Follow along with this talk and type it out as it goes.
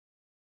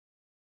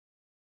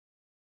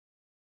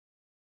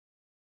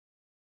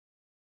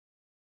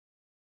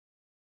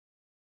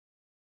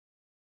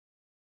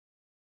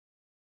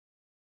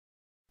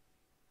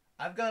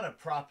I've got a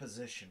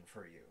proposition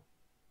for you.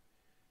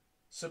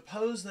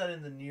 Suppose that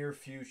in the near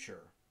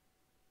future,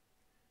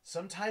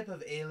 some type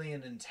of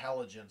alien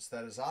intelligence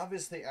that is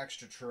obviously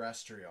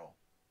extraterrestrial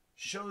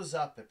shows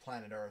up at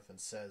planet Earth and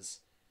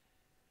says,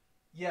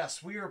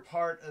 yes, we are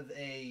part of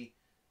a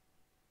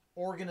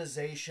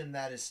organization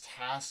that is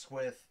tasked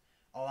with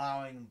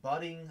allowing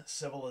budding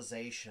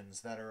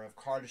civilizations that are of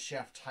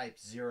Kardashev Type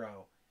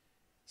 0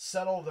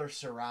 settle their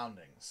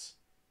surroundings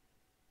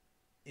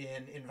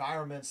in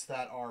environments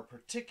that are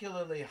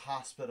particularly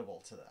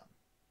hospitable to them.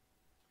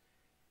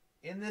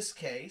 In this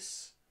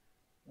case,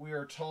 we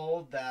are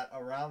told that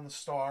around the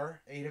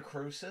star Eta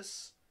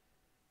Crucis,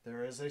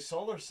 there is a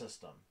solar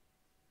system.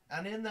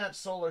 And in that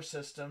solar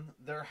system,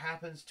 there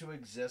happens to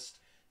exist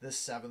the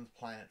seventh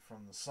planet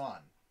from the sun.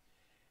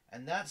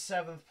 And that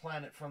seventh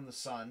planet from the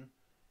sun,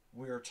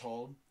 we are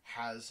told,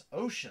 has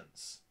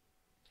oceans.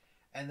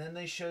 And then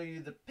they show you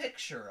the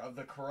picture of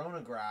the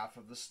coronagraph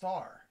of the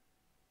star.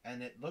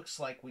 And it looks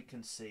like we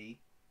can see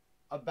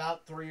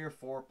about 3 or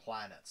 4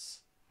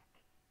 planets.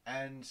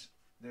 And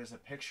there's a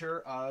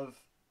picture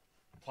of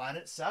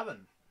planet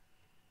 7.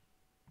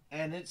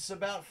 And it's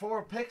about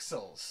 4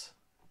 pixels.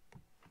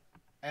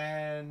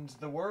 And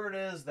the word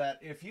is that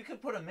if you can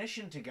put a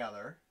mission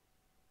together,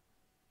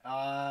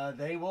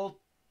 they will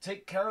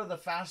take care of the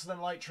faster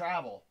than light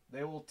travel.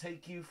 They will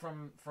take you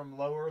from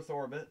low Earth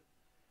orbit,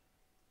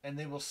 and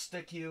they will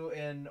stick you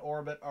in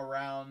orbit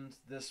around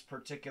this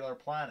particular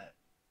planet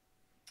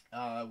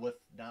with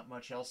not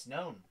much else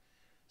known.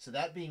 So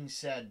that being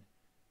said,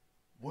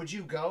 would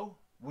you go?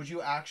 Would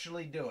you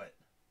actually do it?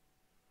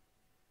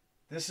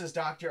 This is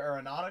Dr.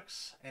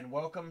 Aeronautics, and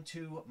welcome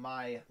to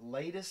my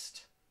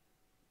latest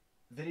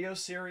video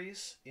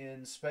series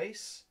in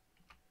space,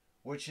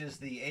 which is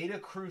the Eta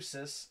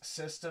Crucis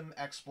System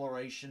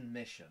Exploration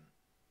Mission.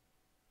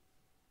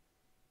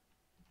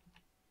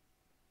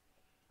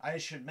 I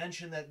should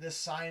mention that this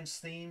science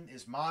theme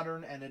is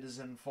modern and it is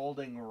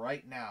unfolding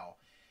right now.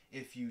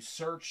 If you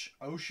search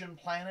Ocean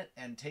Planet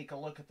and take a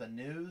look at the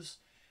news,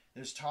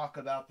 there's talk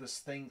about this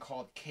thing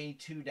called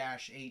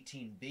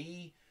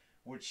K2-18b,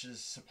 which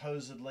is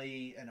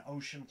supposedly an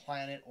ocean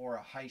planet or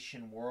a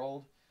Haitian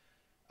world.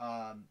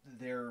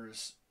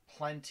 There's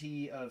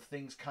plenty of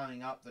things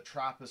coming up. The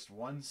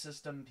TRAPPIST-1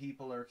 system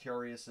people are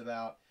curious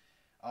about.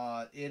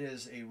 It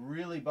is a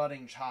really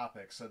budding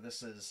topic, so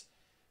this is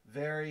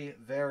very,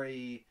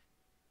 very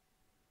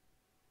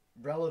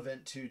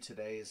relevant to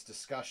today's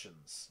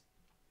discussions.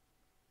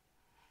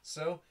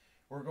 So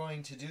we're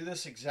going to do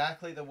this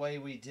exactly the way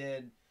we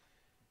did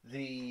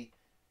the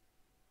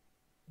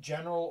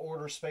General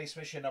Order Space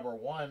Mission number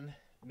 1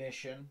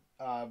 mission,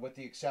 with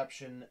the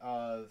exception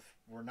of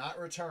we're not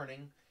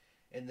returning,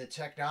 and the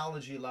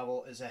technology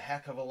level is a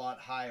heck of a lot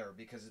higher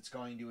because it's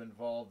going to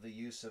involve the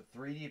use of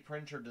 3D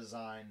printer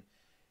design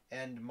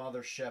and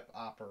mothership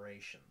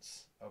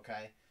operations.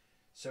 Okay?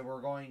 So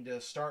we're going to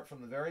start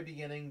from the very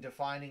beginning,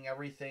 defining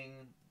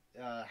everything,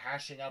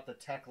 hashing out the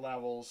tech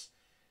levels,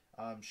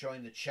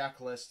 showing the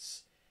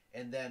checklists,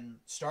 and then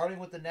starting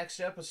with the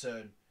next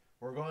episode,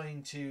 we're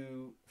going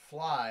to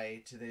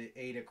fly to the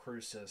Eta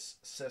Crucis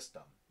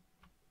system.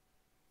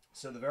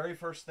 So the very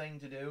first thing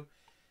to do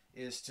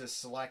is to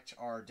select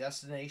our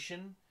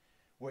destination,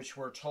 which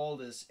we're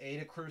told is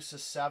Eta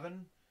Crucis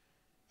 7.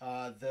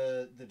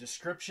 The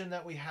description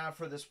that we have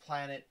for this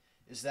planet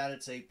is that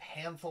it's a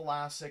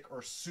panthalassic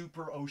or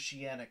super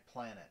oceanic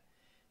planet.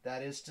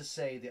 That is to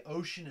say, the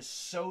ocean is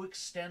so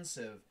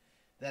extensive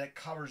that it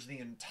covers the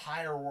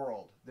entire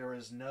world. There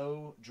is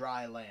no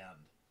dry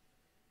land.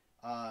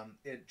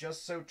 It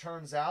just so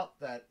turns out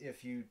that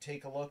if you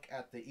take a look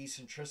at the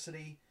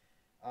eccentricity,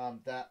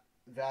 that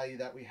value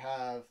that we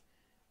have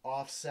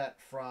offset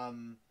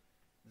from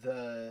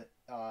the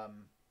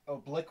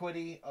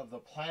obliquity of the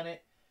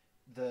planet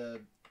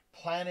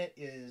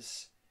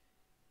is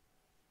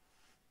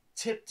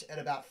tipped at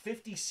about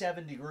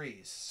 57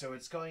 degrees. So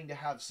it's going to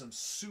have some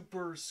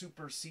super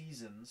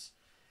seasons,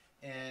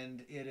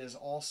 and it is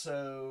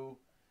also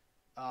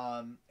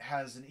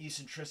has an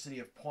eccentricity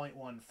of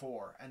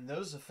 0.14, and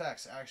those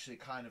effects actually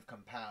kind of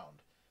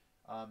compound.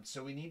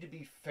 So we need to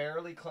be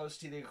fairly close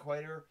to the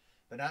equator,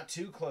 but not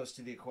too close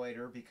to the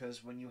equator,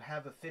 because when you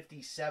have a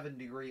 57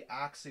 degree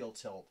axial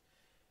tilt,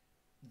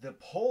 the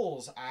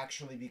poles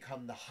actually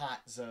become the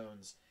hot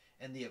zones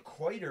and the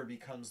equator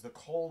becomes the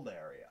cold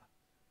area.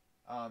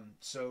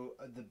 So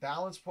the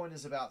balance point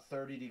is about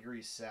 30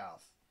 degrees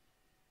south.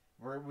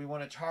 We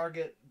want to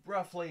target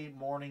roughly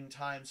morning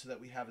time so that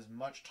we have as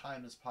much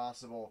time as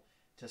possible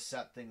to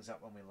set things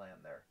up when we land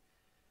there.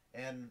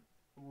 And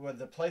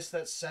the place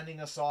that's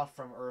sending us off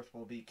from Earth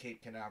will be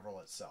Cape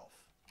Canaveral itself.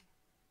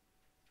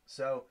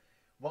 So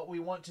what we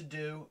want to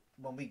do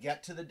when we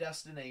get to the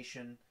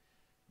destination,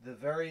 the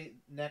very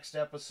next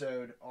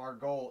episode, our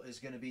goal is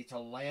going to be to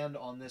land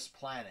on this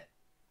planet,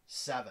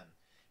 7.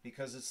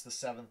 Because it's the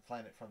 7th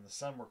planet from the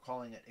sun, we're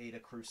calling it Eta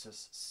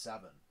Crucis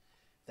 7.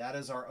 That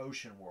is our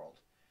ocean world.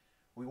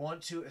 We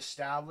want to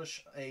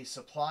establish a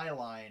supply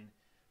line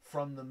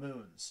from the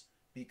moons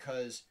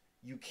because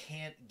you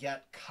can't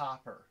get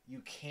copper, you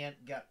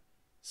can't get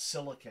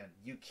silicon.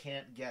 You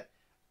can't get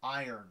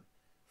iron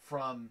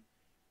from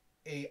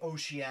a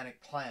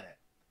oceanic planet.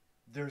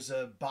 There's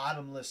a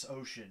bottomless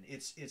ocean.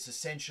 It's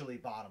essentially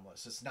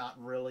bottomless. It's not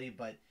really,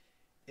 but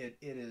it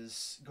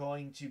is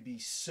going to be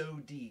so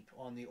deep,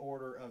 on the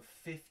order of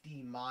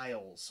 50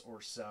 miles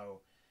or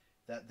so,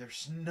 that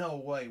there's no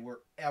way we're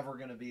ever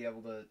going to be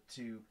able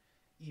to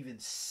even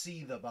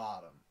see the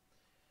bottom.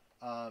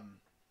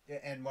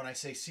 And when I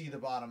say see the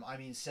bottom, I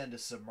mean send a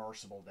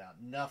submersible down.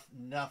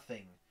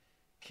 Nothing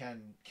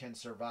can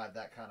survive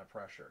that kind of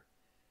pressure.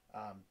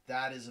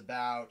 That is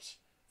about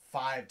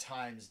 5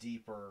 times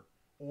deeper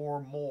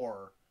or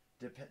more,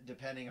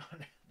 depending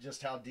on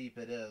just how deep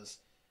it is.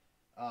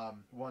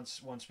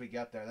 Once we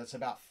get there, that's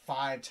about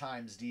 5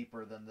 times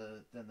deeper than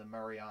the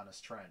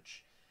Marianas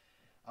Trench.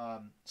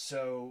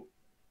 So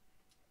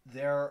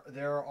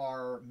there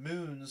are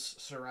moons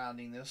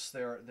surrounding this.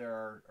 There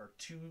are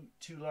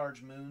two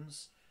large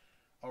moons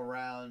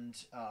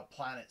around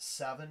planet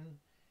 7,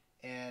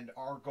 and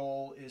our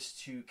goal is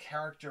to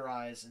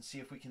characterize and see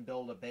if we can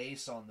build a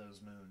base on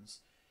those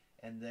moons,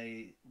 and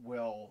they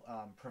will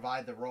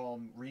provide the raw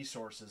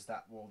resources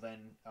that will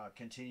then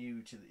continue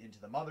into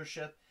the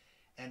mothership,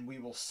 and we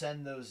will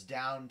send those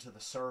down to the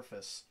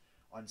surface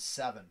on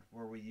 7,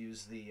 where we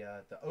use the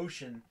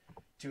ocean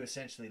to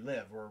essentially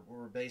live.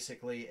 We're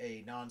basically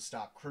a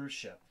non-stop cruise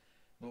ship,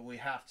 but we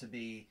have to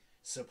be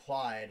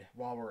supplied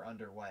while we're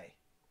underway.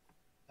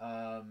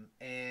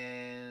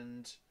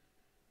 And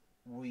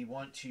we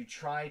want to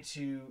try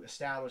to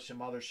establish a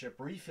mothership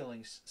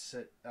refilling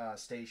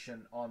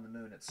station on the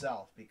moon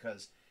itself,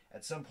 because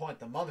at some point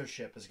the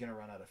mothership is going to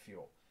run out of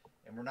fuel,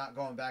 and we're not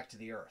going back to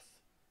the Earth.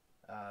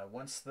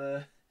 Once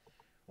the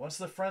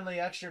friendly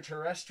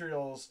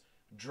extraterrestrials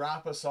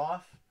drop us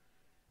off,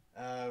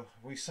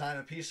 we sign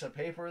a piece of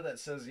paper that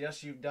says,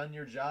 yes, you've done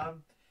your job,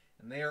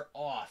 and they are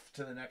off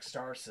to the next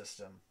star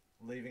system,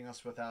 leaving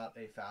us without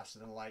a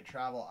faster-than-light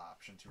travel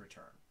option to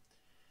return.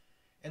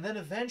 And then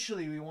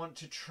eventually we want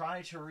to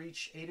try to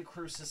reach Eta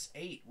Crucis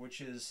 8,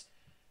 which is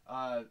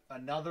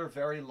another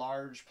very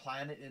large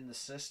planet in the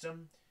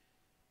system.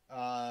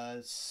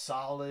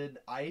 Solid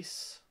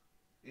ice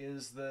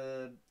is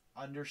the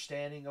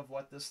understanding of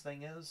what this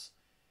thing is.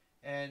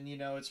 And, you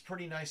know, it's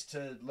pretty nice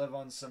to live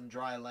on some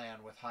dry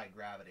land with high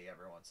gravity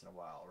every once in a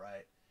while,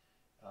 right?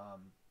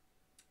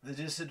 The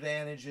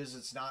disadvantage is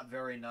it's not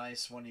very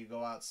nice when you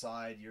go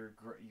outside. You're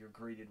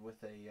greeted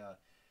with a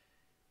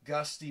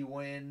gusty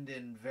wind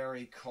and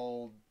very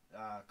cold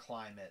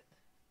climate.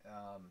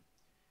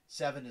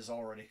 7 is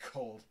already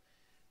cold,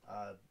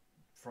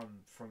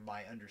 from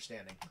my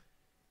understanding.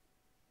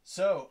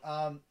 So,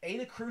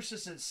 Eta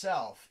Crucis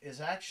itself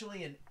is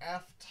actually an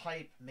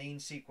F-type main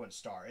sequence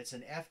star. It's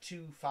an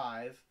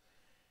F25.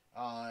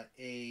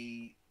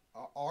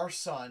 Our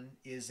sun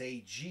is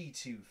a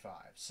G25.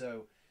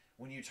 So,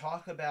 when you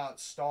talk about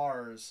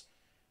stars,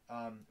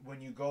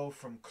 when you go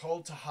from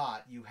cold to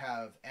hot, you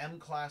have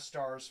M-class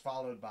stars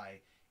followed by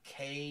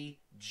K,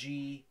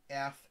 G,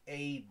 F,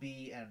 A,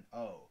 B, and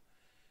O.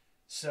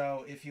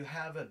 So, if you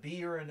have a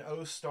B or an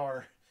O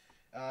star,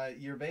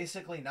 you're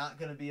basically not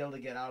going to be able to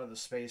get out of the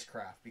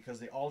spacecraft, because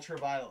the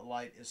ultraviolet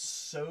light is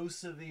so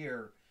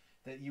severe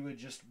that you would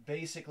just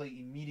basically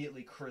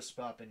immediately crisp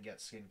up and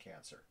get skin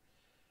cancer.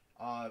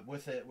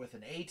 With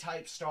an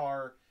A-type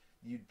star,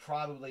 you'd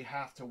probably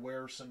have to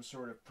wear some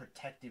sort of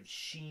protective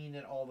sheen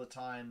at all the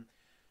time.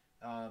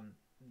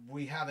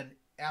 We have an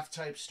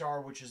F-type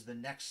star, which is the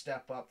next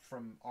step up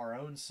from our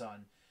own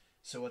sun.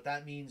 So what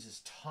that means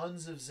is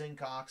tons of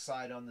zinc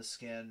oxide on the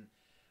skin.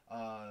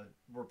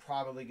 We're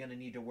probably going to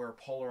need to wear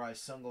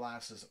polarized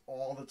sunglasses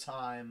all the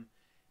time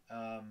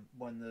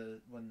when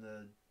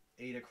the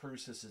Eta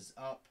Crucis is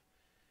up.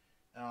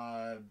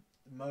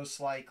 Most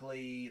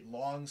likely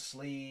long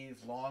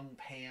sleeve, long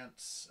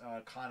pants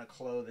kind of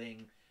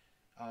clothing,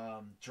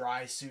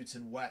 dry suits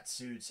and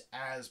wetsuits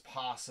as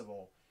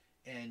possible,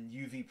 and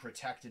UV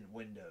protectant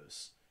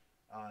windows.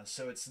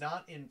 So it's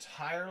not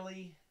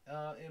entirely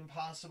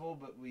impossible,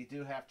 but we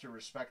do have to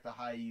respect the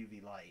high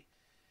UV light.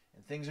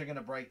 And things are going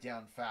to break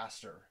down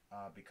faster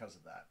because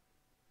of that.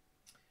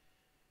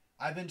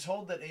 I've been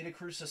told that Eta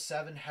Crucis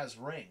 7 has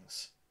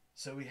rings,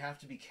 so we have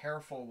to be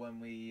careful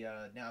when we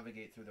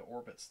navigate through the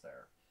orbits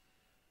there.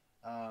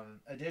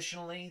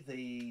 Additionally,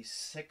 the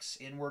 6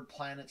 inward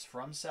planets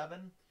from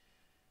 7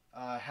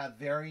 have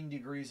varying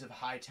degrees of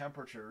high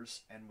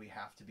temperatures, and we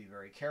have to be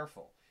very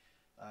careful.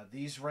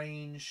 These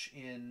range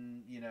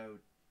in,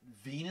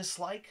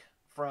 Venus-like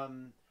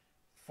from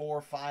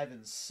 4, 5,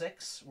 and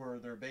 6, where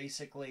they're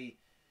basically,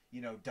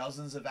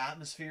 dozens of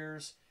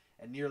atmospheres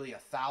and nearly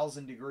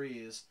 1,000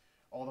 degrees,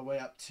 all the way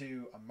up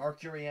to a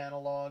Mercury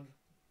analog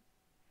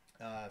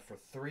for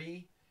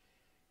 3.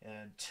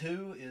 And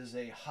 2 is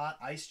a hot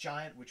ice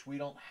giant, which we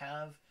don't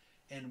have.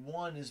 And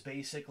 1 is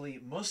basically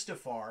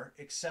Mustafar,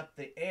 except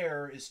the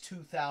air is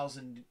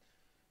 2,000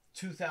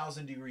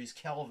 degrees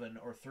Kelvin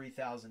or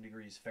 3,000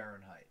 degrees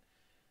Fahrenheit.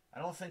 I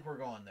don't think we're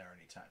going there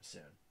anytime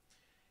soon.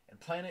 And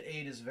Planet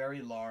 8 is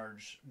very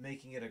large,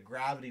 making it a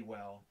gravity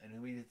well,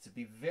 and we need to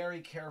be very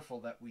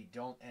careful that we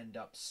don't end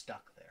up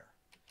stuck there.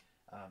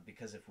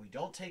 Because if we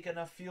don't take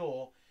enough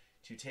fuel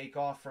to take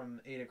off from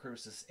Eta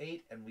Crucis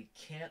 8 and we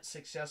can't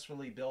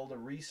successfully build a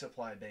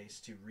resupply base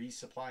to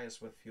resupply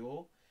us with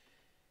fuel,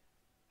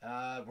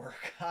 we're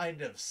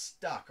kind of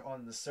stuck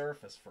on the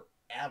surface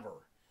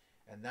forever.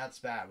 And that's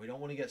bad. We don't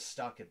want to get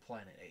stuck at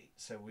Planet 8.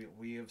 So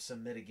we have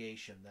some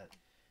mitigation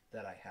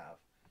that I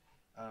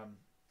have.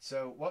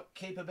 So what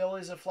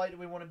capabilities of flight do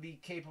we want to be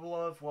capable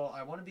of? Well,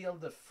 I want to be able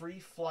to free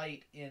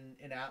flight in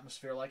an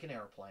atmosphere like an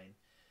airplane.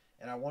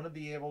 And I want to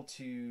be able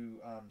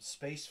to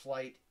space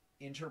flight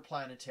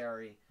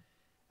interplanetary.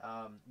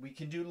 We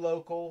can do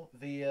local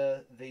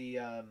via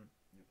the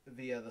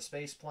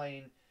space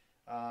plane,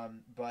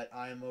 but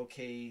I'm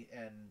okay.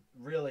 And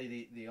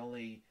really, the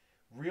only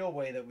real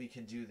way that we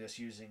can do this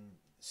using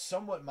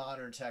somewhat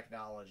modern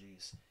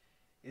technologies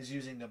is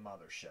using the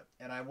mothership.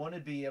 And I want to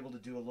be able to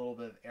do a little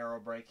bit of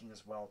aerobraking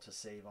as well to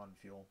save on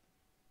fuel.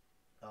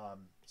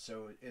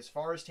 So as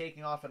far as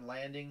taking off and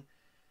landing,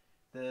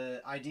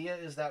 the idea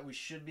is that we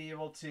should be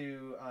able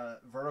to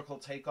vertical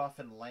takeoff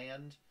and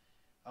land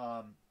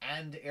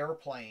and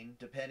airplane,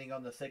 depending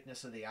on the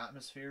thickness of the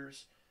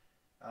atmospheres.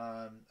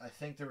 I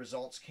think the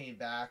results came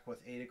back with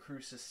Eta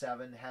Crucis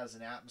 7 has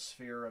an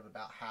atmosphere of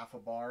about half a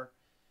bar,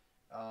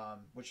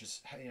 which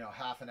is,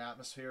 half an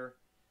atmosphere.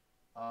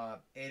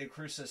 Eta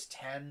Crucis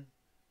 10,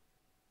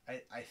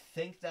 I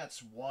think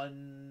that's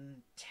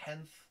 1/10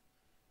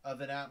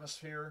 of an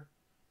atmosphere.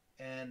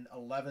 And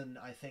 11,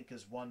 I think,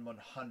 is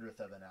 1/100th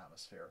of an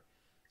atmosphere.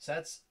 So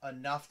that's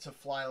enough to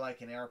fly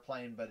like an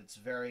airplane, but it's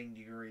varying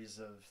degrees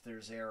of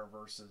there's air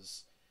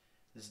versus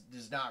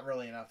there's not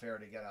really enough air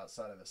to get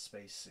outside of a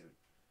spacesuit.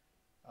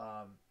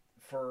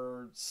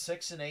 For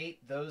 6 and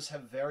 8, those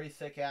have very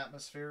thick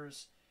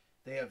atmospheres.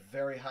 They have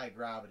very high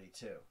gravity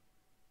too.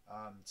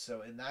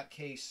 So in that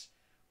case,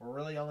 we're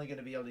really only going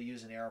to be able to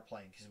use an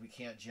airplane because we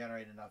can't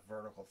generate enough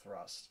vertical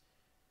thrust.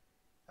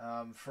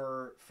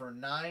 For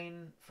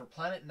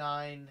Planet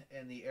 9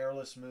 and the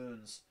airless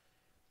moons,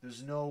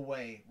 there's no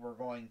way we're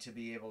going to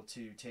be able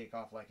to take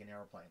off like an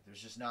airplane.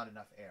 There's just not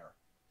enough air.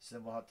 So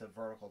then we'll have to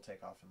vertical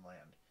take off and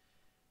land.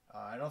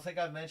 I don't think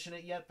I've mentioned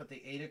it yet, but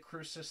the Eta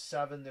Crucis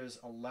 7, there's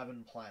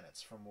 11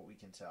 planets from what we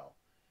can tell.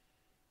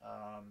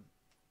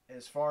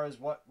 As far as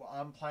what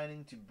I'm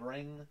planning to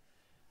bring,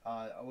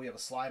 we have a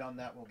slide on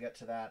that. We'll get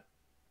to that.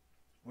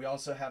 We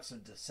also have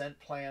some descent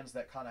plans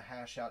that kind of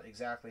hash out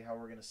exactly how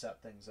we're going to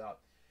set things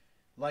up.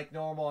 Like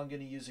normal, I'm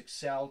going to use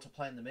Excel to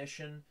plan the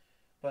mission,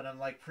 but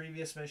unlike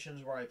previous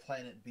missions where I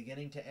plan it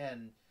beginning to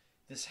end,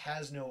 this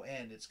has no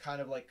end. It's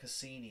kind of like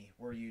Cassini,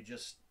 where you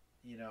just,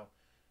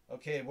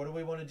 okay, what do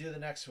we want to do the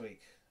next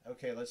week?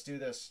 Okay, let's do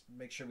this.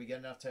 Make sure we get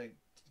enough to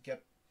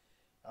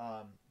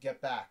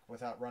get back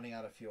without running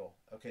out of fuel.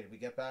 Okay, did we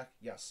get back?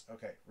 Yes.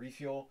 Okay,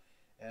 refuel,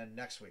 and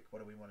next week, what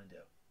do we want to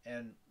do?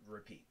 And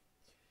repeat.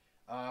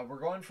 We're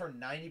going for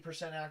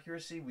 90%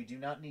 accuracy. We do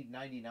not need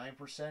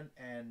 99%,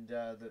 and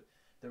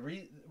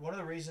one of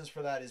the reasons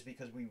for that is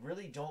because we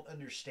really don't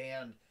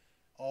understand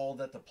all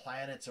that the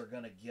planets are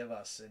going to give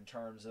us in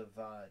terms of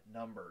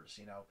numbers.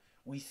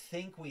 We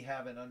think we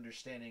have an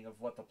understanding of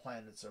what the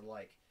planets are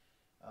like,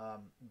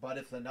 but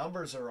if the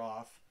numbers are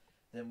off,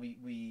 then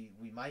we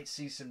might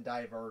see some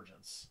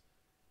divergence.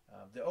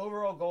 The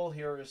overall goal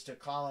here is to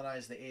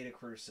colonize the Eta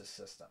Crucis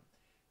system.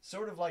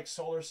 Sort of like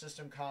solar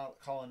system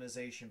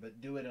colonization,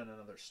 but do it on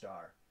another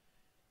star.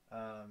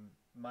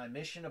 My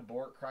mission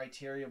abort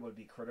criteria would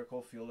be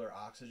critical fuel or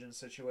oxygen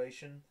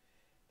situation.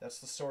 That's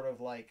the sort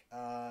of like,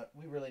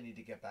 we really need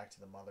to get back to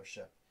the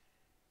mothership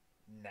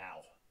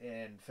now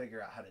and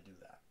figure out how to do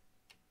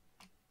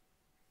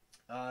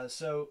that.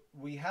 So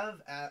we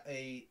have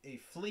a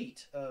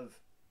fleet of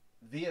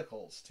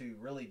vehicles to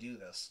really do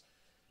this.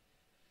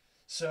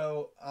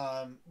 So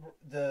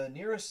the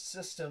nearest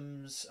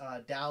systems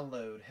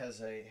download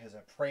has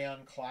a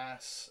Praeon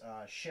class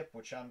ship,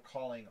 which I'm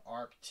calling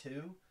Arc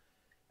 2.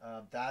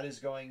 That is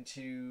going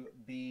to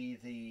be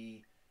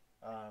the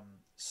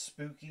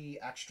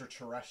spooky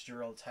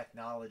extraterrestrial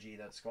technology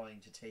that's going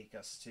to take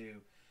us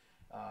to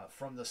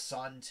from the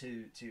sun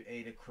to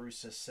Eta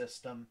Crucis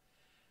system.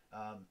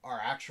 Our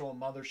actual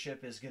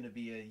mothership is going to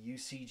be a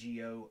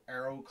UCGO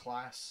Aero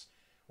class,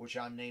 which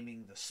I'm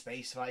naming the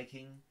Space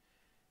Viking.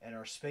 And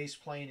our space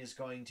plane is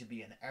going to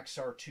be an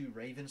XR2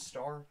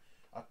 Ravenstar,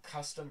 a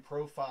custom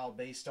profile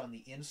based on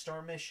the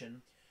Instar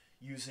mission,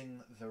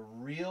 using the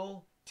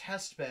real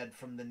test bed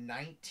from the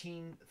late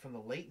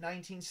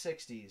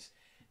 1960s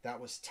that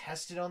was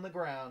tested on the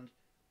ground.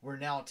 We're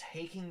now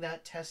taking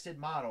that tested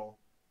model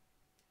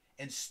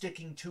and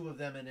sticking 2 of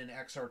them in an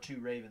XR2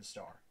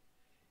 Ravenstar.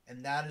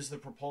 And that is the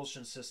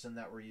propulsion system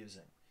that we're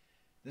using.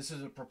 This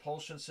is a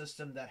propulsion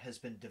system that has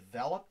been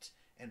developed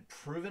and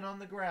proven on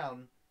the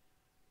ground,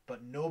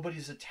 but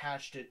nobody's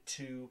attached it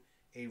to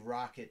a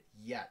rocket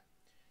yet.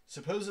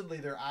 Supposedly,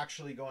 they're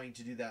actually going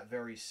to do that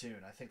very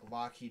soon. I think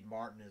Lockheed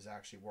Martin is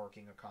actually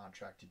working a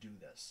contract to do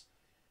this.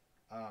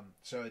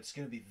 So it's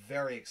going to be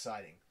very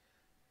exciting.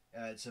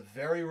 It's a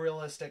very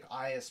realistic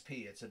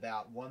ISP. It's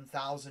about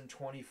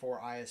 1,024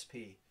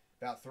 ISP,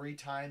 about 3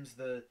 times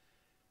the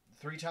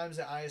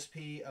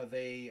ISP of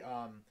a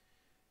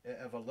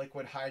of a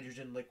liquid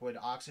hydrogen, liquid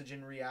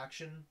oxygen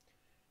reaction.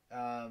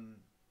 And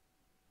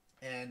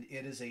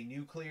it is a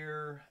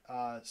nuclear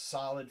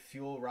solid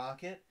fuel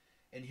rocket.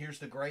 And here's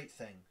the great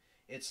thing.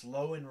 It's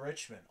low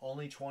enrichment,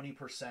 only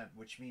 20%,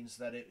 which means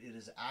that it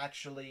is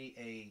actually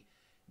a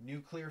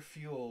nuclear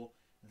fuel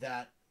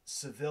that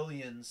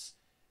civilians,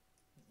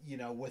 you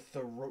know, with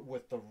the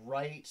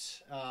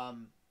right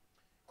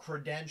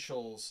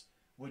credentials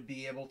would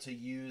be able to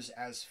use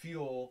as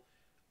fuel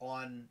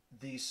on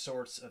these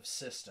sorts of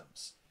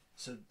systems.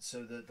 So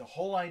the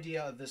whole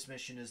idea of this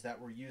mission is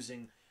that we're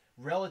using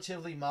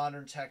relatively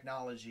modern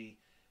technology,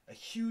 a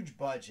huge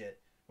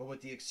budget, but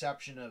with the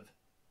exception of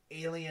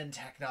alien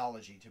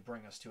technology to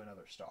bring us to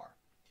another star.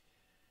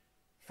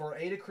 For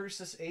Eta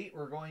Crucis 8,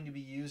 we're going to be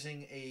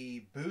using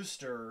a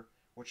booster,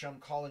 which I'm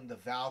calling the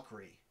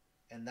Valkyrie.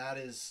 And that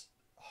is,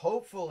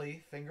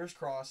 hopefully, fingers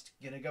crossed,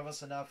 going to give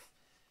us enough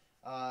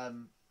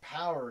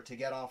power to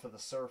get off of the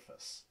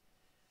surface.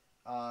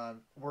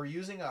 We're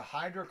using a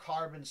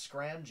hydrocarbon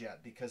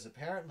scramjet because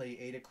apparently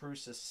Eta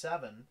Crucis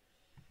 7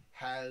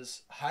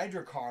 has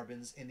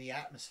hydrocarbons in the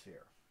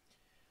atmosphere.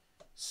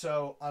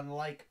 So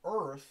unlike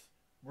Earth,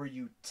 where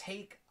you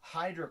take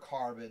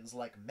hydrocarbons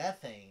like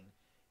methane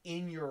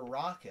in your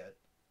rocket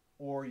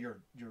or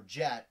your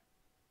jet,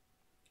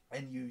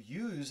 and you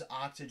use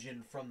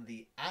oxygen from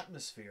the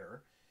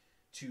atmosphere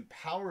to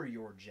power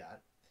your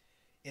jet,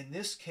 in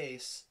this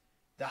case,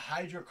 the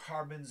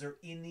hydrocarbons are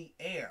in the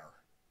air,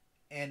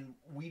 and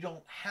we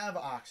don't have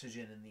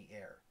oxygen in the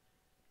air,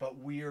 but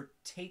we're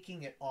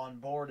taking it on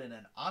board in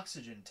an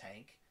oxygen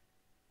tank,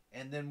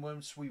 and then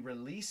once we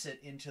release it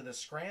into the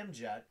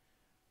scramjet,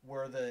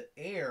 where the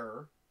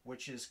air,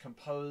 which is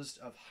composed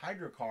of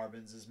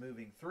hydrocarbons, is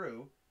moving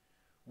through,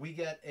 we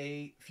get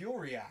a fuel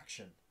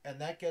reaction, and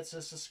that gets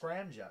us a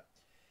scramjet.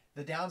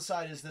 The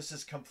downside is this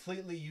is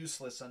completely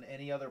useless on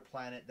any other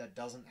planet that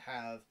doesn't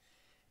have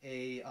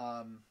a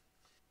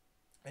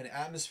an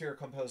atmosphere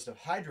composed of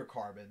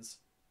hydrocarbons,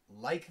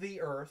 like the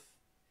Earth,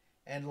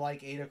 and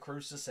like Eta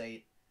Crucis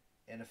 8,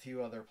 and a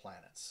few other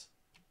planets.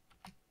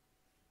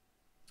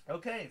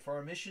 Okay, for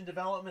our mission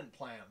development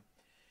plan,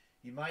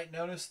 you might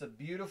notice the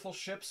beautiful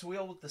ship's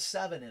wheel with the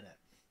 7 in it.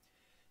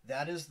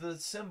 That is the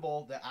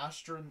symbol, the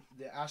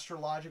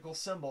astrological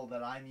symbol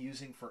that I'm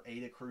using for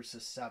Eta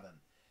Crucis 7,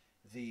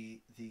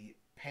 the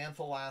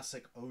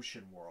panthalassic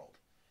ocean world.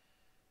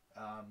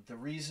 The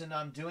reason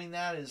I'm doing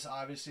that is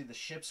obviously the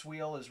ship's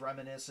wheel is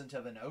reminiscent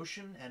of an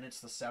ocean, and it's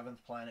the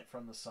 7th planet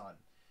from the sun.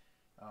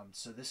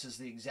 So this is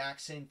the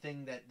exact same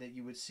thing that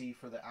you would see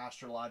for the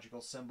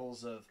astrological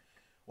symbols of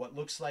what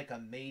looks like a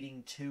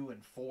mating 2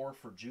 and 4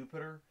 for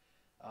Jupiter,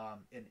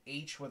 an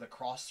H with a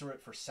cross through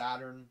it for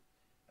Saturn,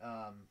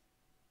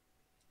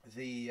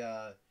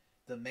 the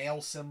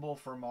male symbol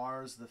for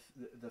Mars,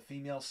 the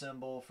female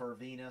symbol for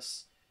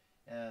Venus,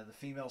 the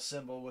female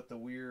symbol with the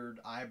weird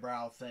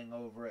eyebrow thing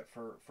over it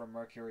for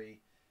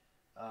Mercury.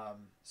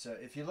 So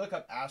if you look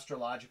up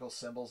astrological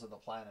symbols of the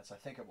planets, I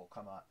think it will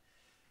come up.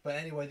 But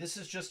anyway, this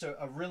is just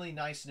a really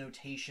nice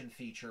notation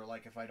feature.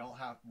 Like if I don't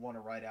want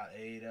to write out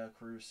Eta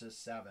Crucis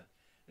 7,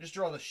 I just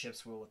draw the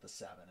ship's wheel with the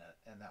 7 in it,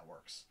 and that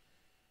works.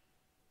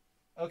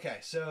 Okay,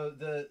 so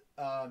the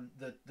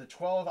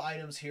 12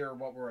 items here are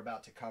what we're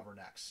about to cover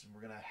next, and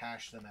we're going to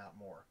hash them out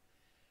more.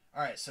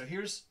 All right, so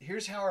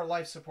here's how our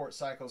life support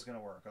cycle is going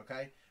to work,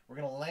 okay? We're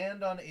going to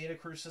land on Eta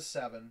Crucis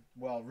 7,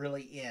 well,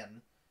 really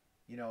in,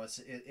 you know,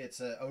 it's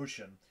an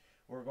ocean.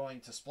 We're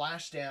going to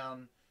splash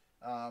down,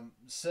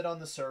 sit on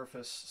the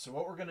surface. So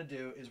what we're going to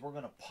do is we're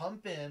going to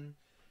pump in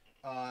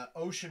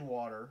ocean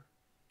water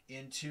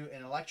into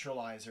an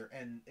electrolyzer,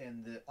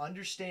 and the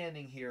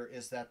understanding here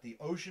is that the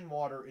ocean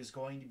water is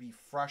going to be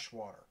fresh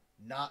water,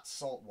 not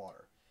salt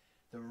water.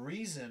 The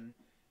reason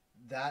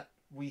that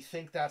we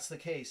think that's the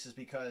case is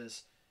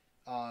because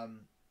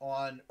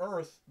on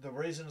Earth, the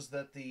reasons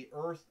that the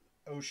Earth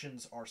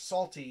oceans are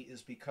salty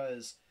is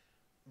because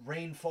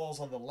rain falls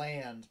on the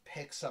land,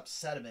 picks up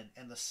sediment,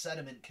 and the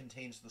sediment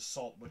contains the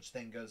salt, which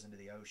then goes into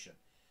the ocean.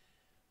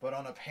 But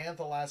on a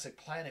panthalassic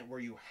planet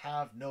where you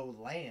have no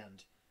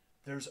land,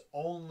 there's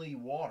only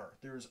water.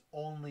 There's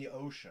only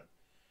ocean.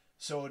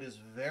 So it is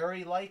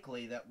very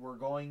likely that we're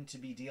going to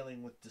be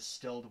dealing with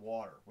distilled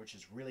water, which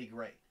is really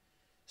great.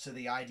 So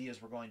the idea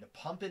is we're going to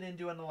pump it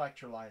into an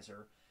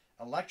electrolyzer,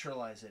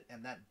 electrolyze it,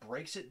 and that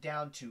breaks it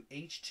down to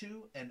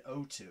H2 and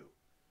O2.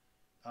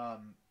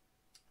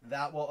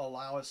 That will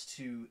allow us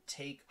to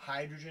take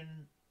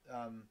hydrogen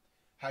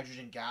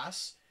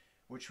gas,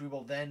 which we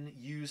will then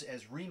use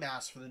as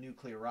remass for the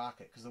nuclear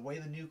rocket. Because the way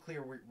the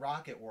nuclear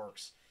rocket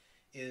works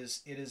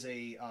is it is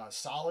a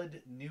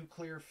solid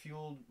nuclear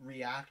fueled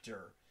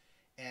reactor,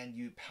 and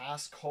you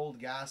pass cold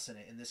gas in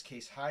it, in this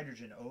case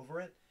hydrogen,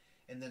 over it,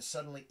 and then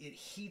suddenly it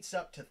heats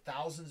up to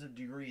thousands of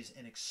degrees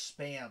and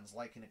expands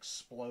like an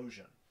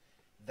explosion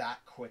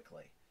that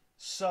quickly.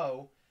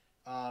 So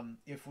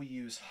if we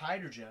use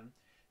hydrogen,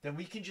 then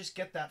we can just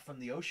get that from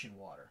the ocean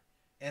water,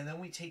 and then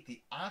we take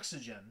the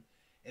oxygen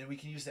and we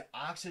can use the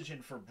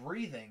oxygen for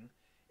breathing,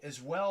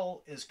 as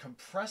well as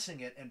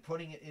compressing it and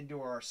putting it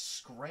into our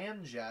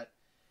scramjet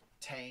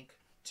tank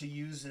to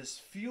use as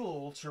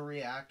fuel to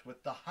react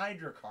with the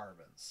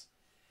hydrocarbons.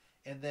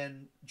 And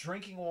then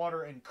drinking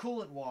water and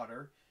coolant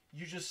water,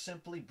 you just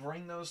simply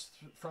bring those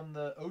from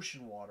the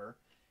ocean water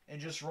and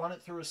just run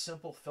it through a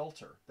simple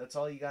filter. That's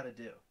all you got to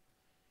do.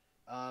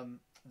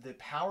 The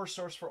power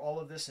source for all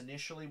of this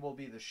initially will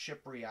be the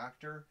ship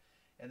reactor,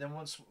 and then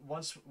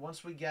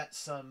once we get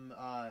some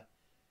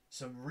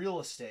real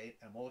estate,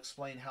 and we'll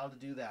explain how to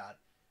do that,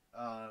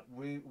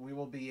 we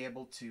will be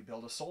able to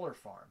build a solar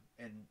farm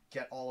and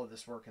get all of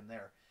this working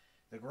there.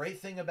 The great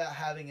thing about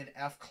having an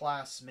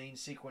F-class main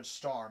sequence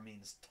star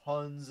means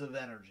tons of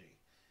energy,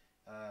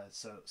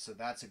 so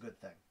that's a good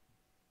thing.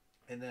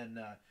 And then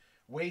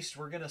waste,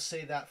 we're gonna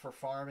say that for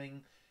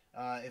farming.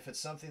 If it's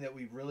something that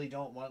we really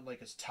don't want,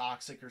 like it's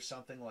toxic or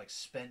something, like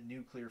spent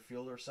nuclear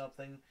fuel or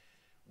something,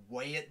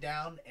 weigh it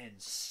down and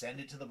send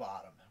it to the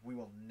bottom. We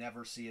will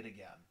never see it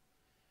again.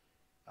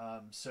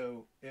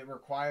 So it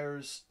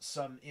requires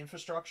some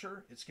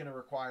infrastructure. It's going to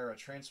require a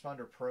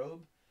transponder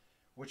probe,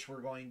 which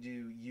we're going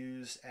to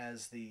use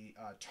as the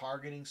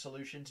targeting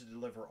solution to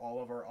deliver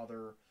all of our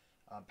other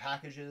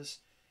packages.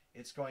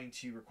 It's going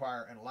to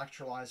require an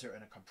electrolyzer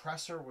and a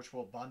compressor, which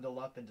will bundle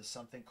up into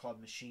something called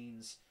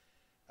Machines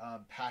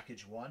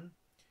Package 1.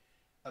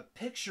 A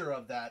picture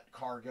of that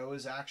cargo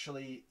is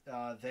actually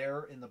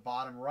there in the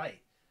bottom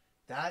right.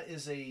 That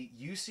is a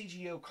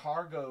UCGO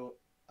cargo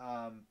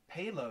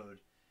payload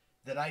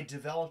that I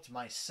developed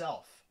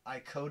myself. I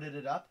coded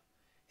it up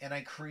and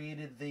I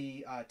created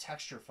the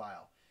texture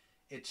file.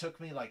 It took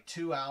me like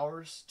 2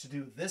 hours to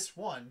do this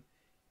one,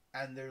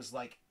 and there's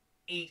like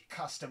 8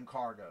 custom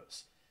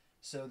cargoes.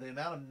 So the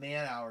amount of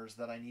man hours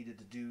that I needed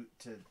to do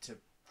to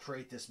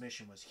create this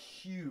mission was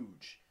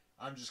huge.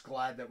 I'm just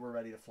glad that we're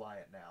ready to fly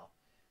it now.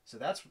 So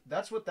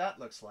that's what that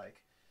looks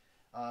like.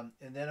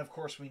 And then of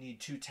course we need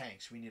 2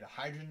 tanks. We need a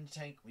hydrogen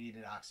tank, we need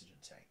an oxygen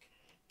tank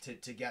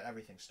to get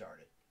everything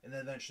started. And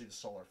then eventually the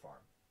solar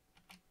farm.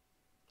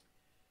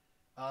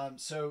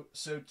 So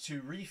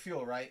to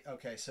refuel, right?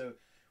 Okay, so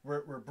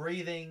we're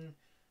breathing.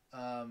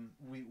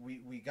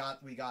 We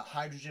got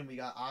hydrogen, we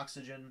got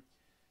oxygen.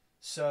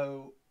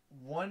 So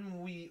when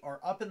we are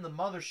up in the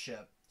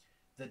mothership,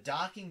 the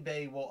docking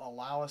bay will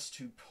allow us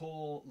to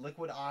pull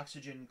liquid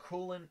oxygen,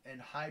 coolant,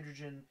 and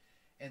hydrogen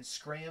and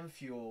scram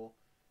fuel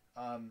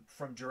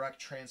from direct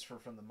transfer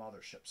from the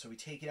mothership. So we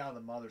take it out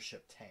of the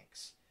mothership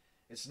tanks.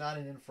 It's not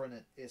an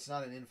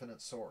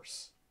infinite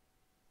source,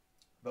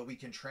 but we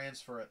can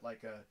transfer it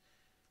like a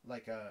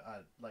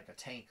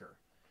tanker.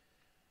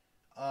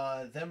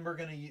 Then we're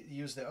going to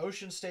use the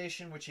ocean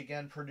station, which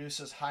again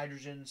produces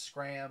hydrogen,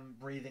 scram,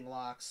 breathing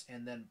locks,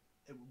 and then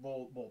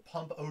we'll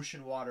pump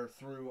ocean water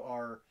through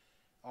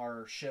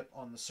our ship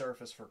on the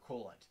surface for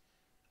coolant.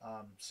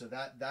 So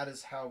that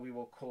is how we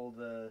will cool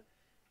the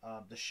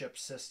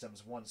ship's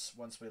systems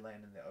once we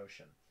land in the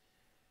ocean.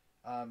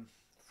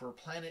 For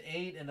Planet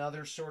 8 and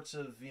other sorts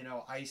of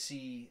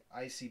icy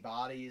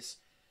bodies,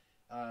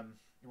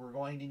 we're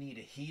going to need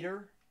a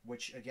heater,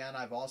 which again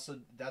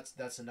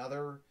that's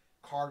another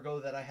cargo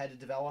that I had to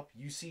develop.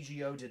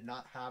 UCGO did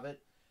not have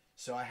it,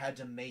 so I had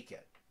to make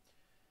it.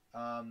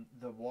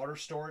 The water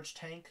storage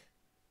tank,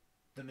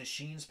 the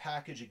machines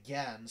package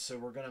again, so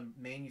we're going to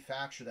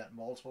manufacture that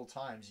multiple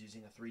times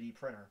using a 3D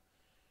printer,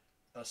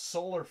 a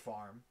solar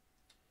farm,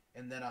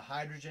 and then a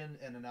hydrogen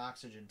and an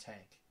oxygen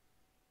tank.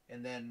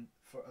 And then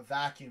for a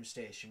vacuum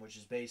station, which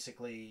is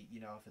basically,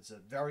 if it's a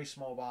very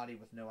small body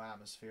with no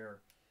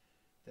atmosphere,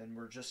 then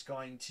we're just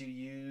going to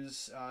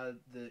use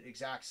the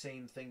exact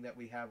same thing that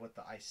we have with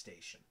the ice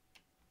station.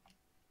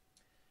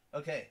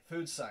 Okay,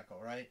 food cycle,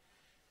 right?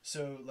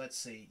 So let's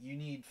see. You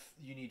need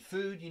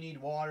food, you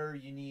need water,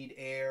 you need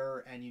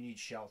air, and you need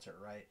shelter,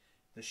 right?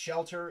 The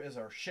shelter is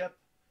our ship,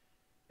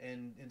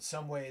 and in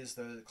some ways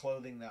the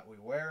clothing that we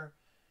wear.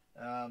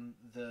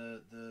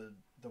 The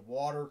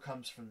water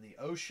comes from the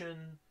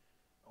ocean,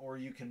 or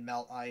you can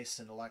melt ice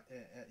and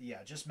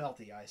just melt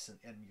the ice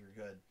and you're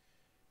good.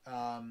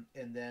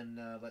 And then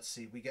let's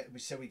see. We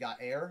said we got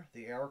air.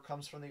 The air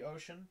comes from the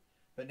ocean,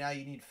 but now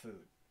you need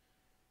food.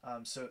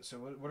 So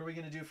what are we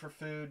going to do for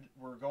food?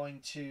 We're going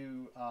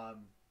to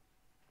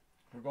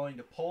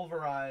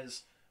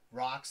pulverize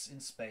rocks in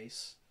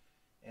space,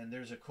 and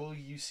there's a cool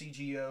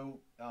UCGO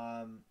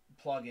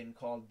plugin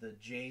called the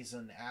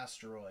JSON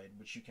asteroid,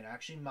 which you can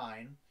actually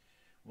mine.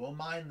 We'll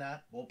mine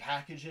that. We'll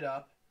package it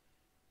up.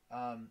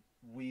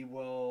 We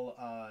will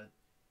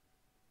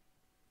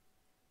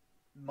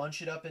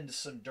munch it up into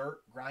some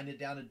dirt, grind it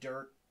down to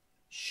dirt,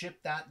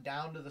 ship that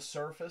down to the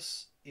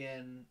surface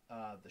in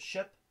the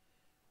ship.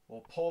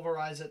 We'll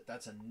pulverize it.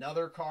 That's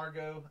another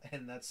cargo,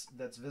 and that's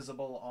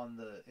visible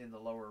in the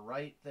lower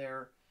right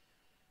there.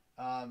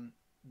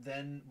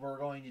 Then we're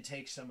going to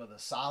take some of the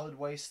solid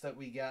waste that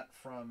we get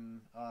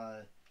from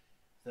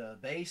the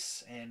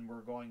base, and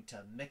we're going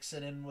to mix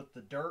it in with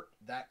the dirt.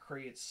 That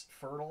creates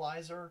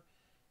fertilizer,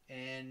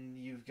 and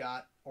you've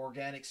got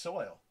organic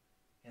soil.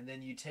 And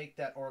then you take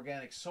that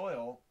organic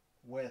soil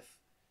with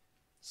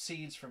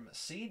seeds from a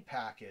seed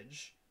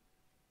package,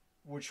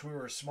 which we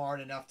were smart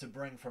enough to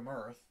bring from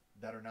Earth.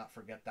 Better not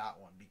forget that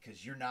one,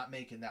 because you're not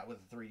making that with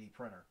a 3D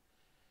printer.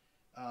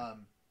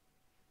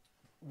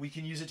 We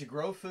can use it to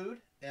grow food,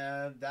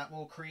 and that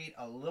will create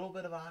a little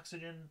bit of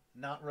oxygen,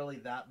 not really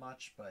that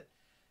much, but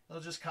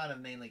it'll just kind of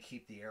mainly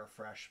keep the air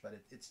fresh.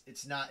 But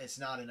it's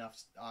not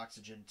enough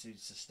oxygen to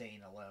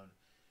sustain alone.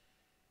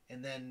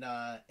 And then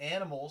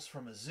animals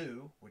from a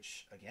zoo,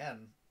 which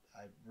again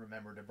I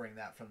remember to bring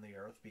that from the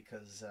Earth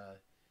because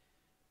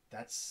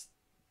that's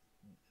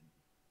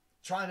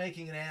try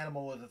making an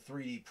animal with a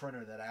 3D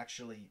printer that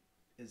actually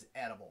is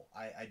edible.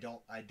 I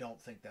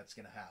don't think that's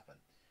going to happen.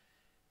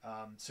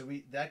 So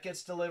that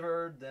gets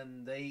delivered.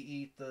 Then they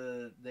eat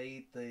the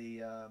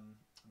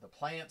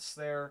plants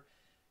there,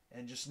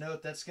 and just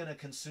note that's going to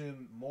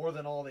consume more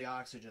than all the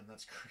oxygen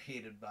that's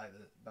created by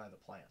the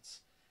plants.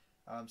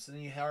 So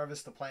then you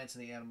harvest the plants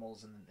and the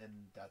animals,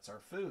 and that's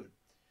our food.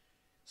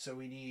 So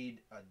we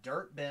need a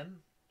dirt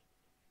bin.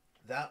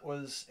 That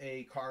was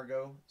a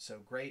cargo, so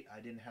great. I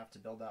didn't have to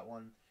build that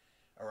one.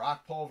 A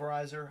rock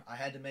pulverizer. I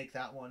had to make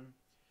that one.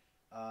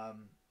 A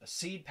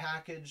seed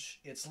package.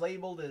 It's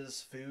labeled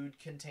as food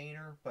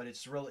container, but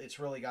it's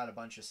really got a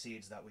bunch of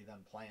seeds that we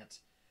then plant.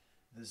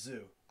 The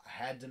zoo. I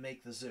had to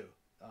make the zoo.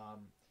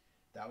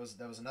 That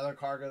was another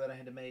cargo that I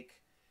had to make.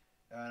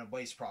 And a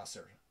waste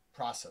processor.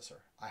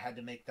 I had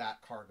to make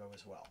that cargo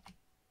as well.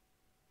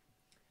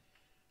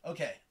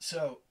 Okay,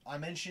 so I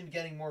mentioned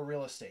getting more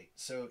real estate.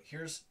 So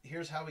here's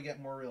how we get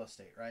more real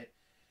estate, right?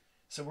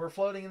 So we're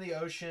floating in the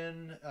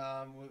ocean.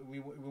 We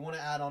want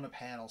to add on a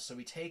panel. So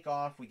we take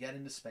off. We get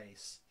into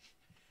space.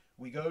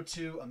 We go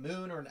to a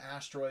moon or an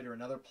asteroid or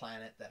another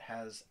planet that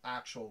has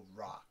actual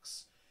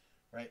rocks,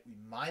 right? We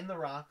mine the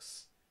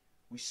rocks.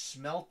 We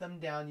smelt them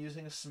down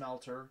using a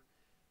smelter.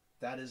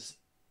 That is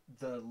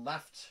the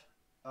left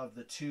of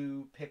the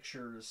two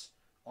pictures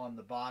on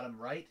the bottom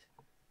right.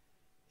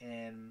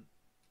 And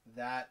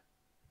that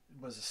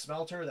was a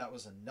smelter. That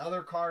was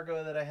another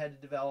cargo that I had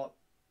to develop.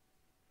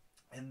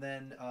 And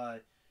then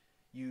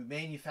you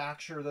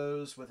manufacture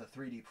those with a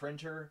 3D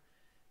printer.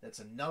 That's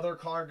another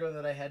cargo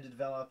that I had to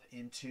develop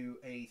into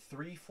a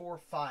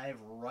 345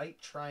 right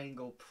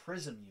triangle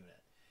prism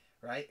unit,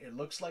 right? It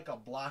looks like a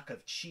block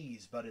of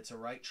cheese, but it's a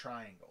right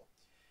triangle.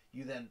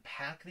 You then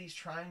pack these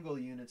triangle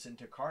units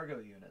into cargo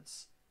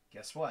units.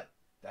 Guess what?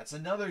 That's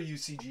another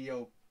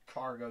UCGO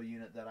cargo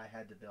unit that I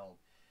had to build.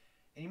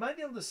 And you might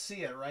be able to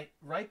see it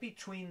right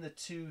between the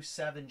two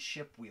 7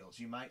 ship wheels.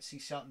 You might see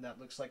something that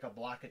looks like a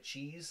block of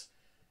cheese.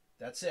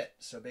 That's it.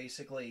 So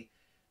basically,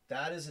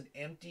 that is an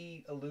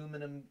empty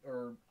aluminum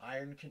or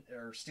iron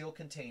or steel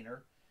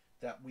container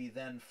that we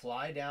then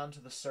fly down to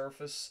the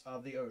surface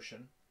of the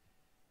ocean,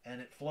 and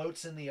it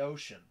floats in the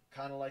ocean,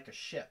 kind of like a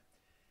ship.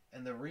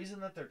 And the reason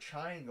that they're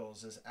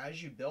triangles is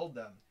as you build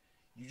them,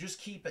 you just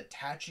keep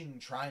attaching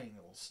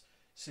triangles.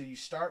 So you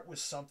start with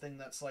something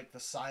that's like the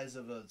size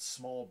of a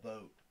small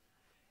boat.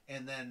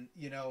 And then,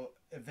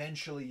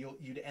 eventually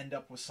you'd end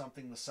up with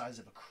something the size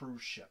of a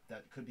cruise ship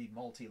that could be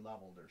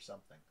multi-leveled or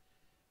something.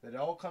 But it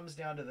all comes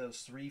down to those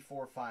 3,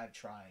 4, 5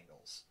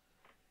 triangles.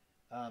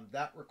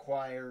 That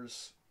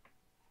requires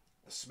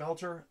the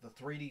smelter, the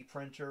 3D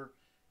printer,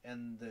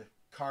 and the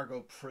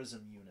cargo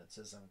prism units,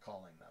 as I'm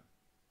calling them.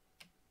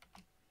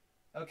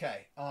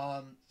 Okay,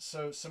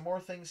 so some more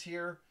things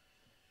here.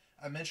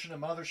 I mentioned a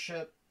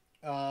mothership.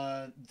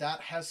 That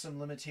has some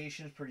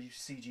limitations for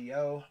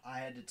CGO. I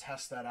had to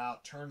test that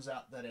out. Turns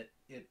out that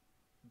it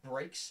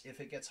breaks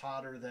if it gets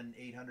hotter than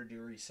 800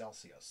 degrees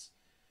Celsius.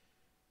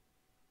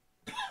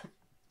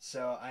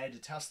 So I had to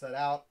test that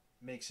out,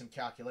 make some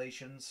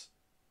calculations,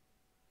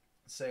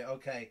 say,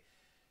 okay,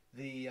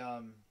 the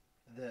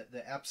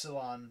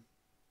epsilon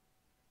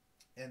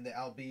and the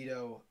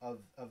albedo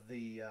of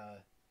the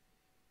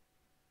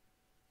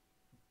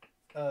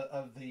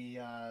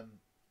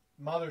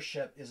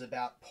mothership is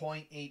about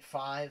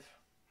 0.85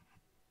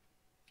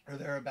 or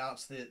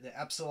thereabouts. The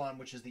epsilon,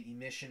 which is the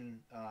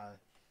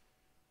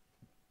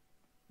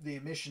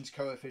emissions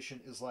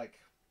coefficient, is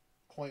like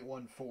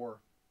 0.14.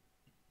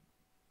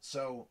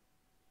 So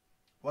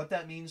what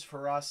that means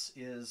for us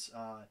is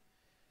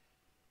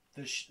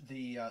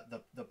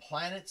the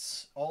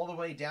planets all the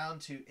way down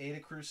to Eta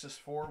Crucis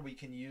 4 we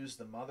can use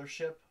the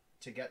mothership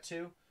to get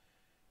to.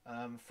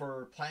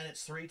 For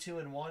planets 3, 2,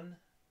 and 1,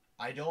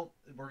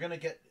 we're going to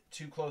get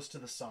too close to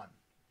the sun,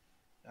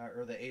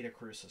 or the Eta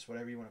Crucis,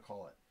 whatever you want to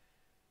call it,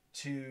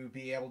 to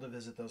be able to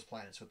visit those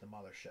planets with the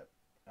mothership.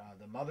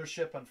 The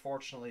mothership,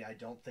 unfortunately, I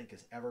don't think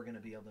is ever going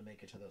to be able to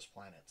make it to those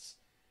planets.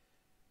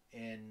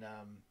 And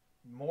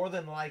more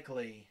than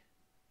likely,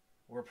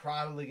 we're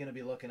probably going to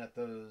be looking at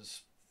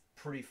those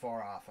pretty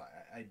far off.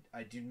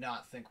 I do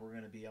not think we're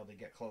going to be able to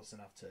get close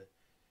enough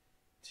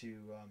to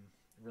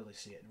really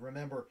see it.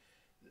 Remember,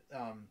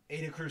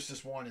 Eta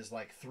Crucis 1 is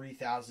like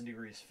 3,000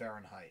 degrees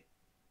Fahrenheit.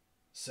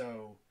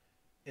 So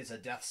it's a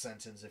death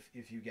sentence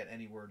if you get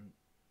anywhere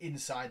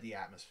inside the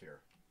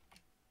atmosphere.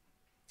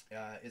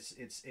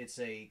 It's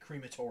a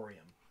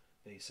crematorium,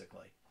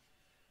 basically.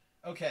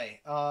 Okay,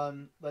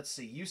 let's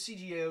see.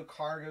 UCGO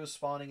cargo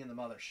spawning in the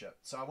mothership.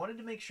 So I wanted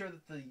to make sure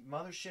that the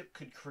mothership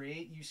could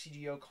create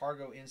UCGO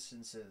cargo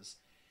instances.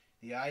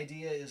 The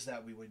idea is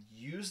that we would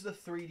use the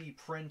 3D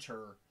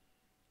printer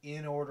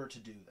in order to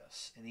do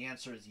this? And the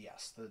answer is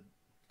yes. The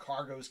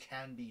cargoes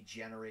can be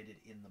generated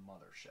in the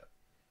mothership.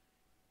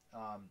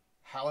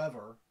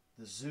 However,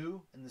 the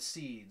zoo and the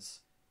seeds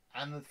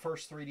and the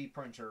first 3D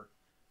printer,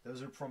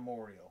 those are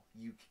primordial.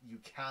 You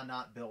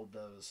cannot build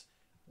those.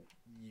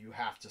 You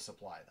have to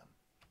supply them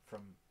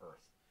from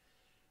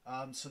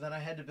Earth. So then I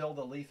had to build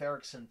a Leif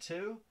Erikson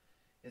 2.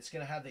 It's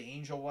going to have the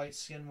angel white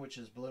skin, which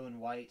is blue and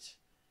white,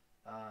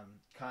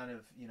 kind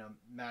of,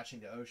 matching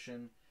the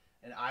ocean.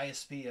 An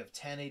ISP of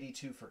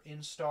 1082 for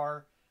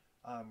Instar.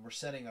 We're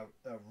setting a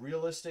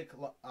realistic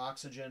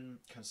oxygen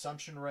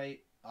consumption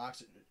rate.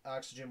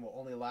 Oxygen will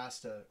only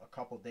last a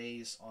couple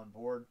days on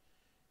board,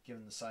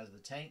 given the size of the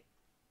tank.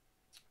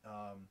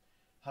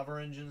 Hover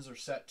engines are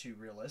set to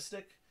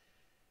realistic.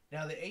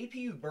 Now, the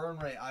APU burn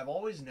rate I've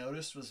always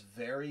noticed was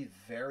very,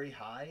 very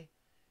high.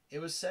 It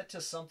was set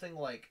to something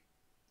like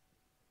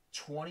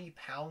 20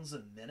 pounds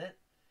a minute.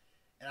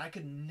 And I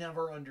could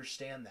never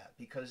understand that,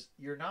 because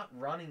you're not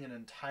running an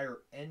entire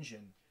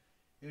engine.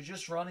 You're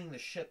just running the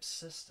ship's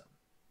system,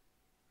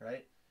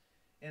 right?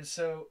 And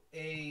so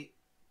an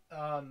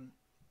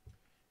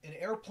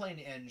airplane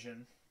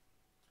engine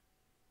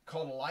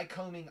called a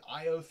Lycoming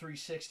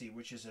IO360,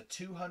 which is a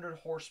 200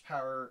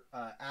 horsepower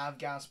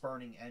avgas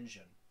burning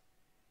engine,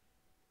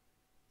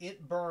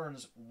 it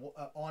burns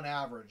on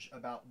average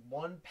about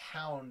 1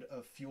 pound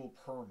of fuel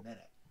per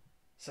minute.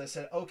 So I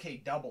said, okay,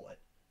 double it.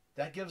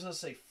 That gives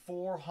us a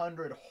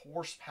 400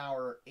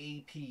 horsepower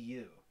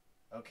APU.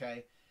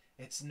 Okay,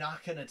 it's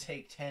not going to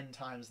take 10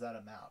 times that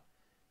amount.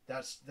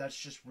 That's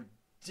just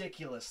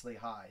ridiculously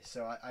high.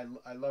 So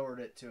I lowered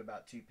it to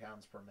about 2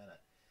 pounds per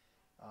minute.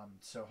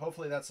 So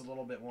hopefully that's a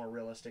little bit more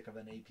realistic of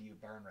an APU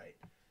burn rate.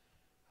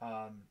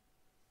 I'm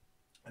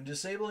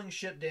disabling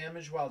ship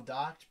damage while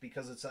docked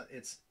because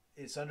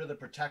it's under the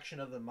protection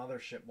of the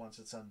mothership once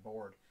it's on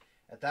board.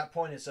 At that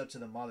point, it's up to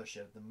the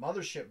mothership. The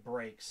mothership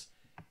breaks,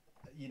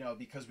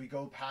 because we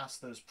go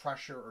past those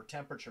pressure or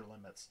temperature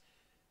limits.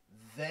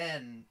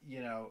 Then,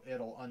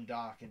 it'll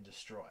undock and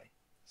destroy.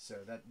 So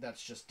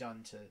that's just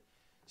done to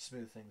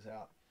smooth things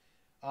out.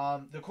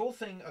 The cool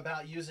thing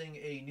about using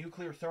a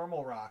nuclear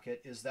thermal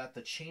rocket is that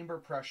the chamber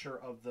pressure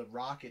of the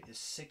rocket is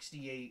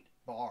 68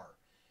 bar.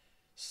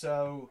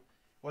 So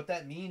what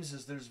that means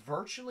is there's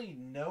virtually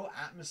no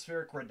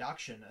atmospheric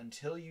reduction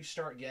until you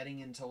start getting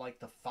into like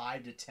the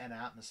 5 to 10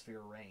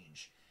 atmosphere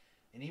range.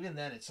 And even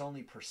then, it's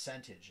only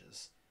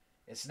percentages.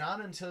 It's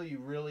not until you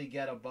really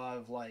get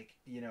above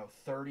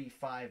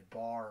 35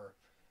 bar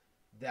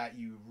that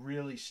you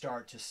really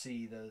start to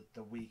see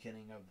the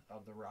weakening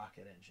of the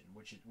rocket engine,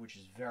 which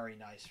is very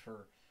nice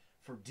for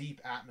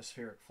deep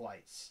atmospheric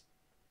flights.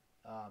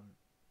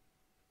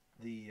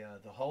 The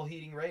hull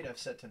heating rate I've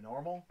set to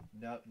normal.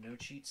 No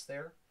cheats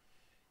there.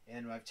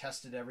 And I've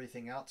tested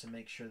everything out to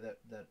make sure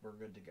that we're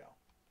good to go.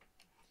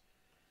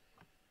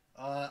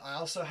 I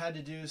also had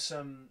to do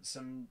some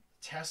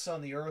tests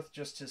on the Earth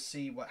just to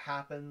see what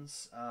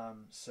happens.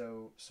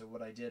 So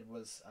what I did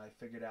was I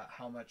figured out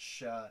how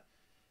much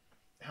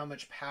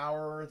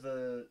power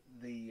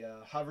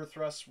the hover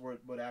thrust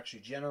would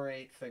actually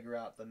generate. Figure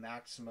out the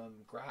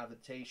maximum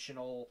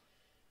gravitational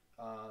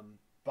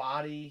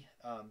body,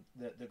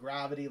 the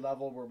gravity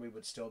level where we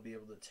would still be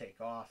able to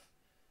take off.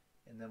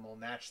 And then we'll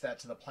match that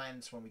to the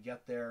planets when we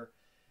get there.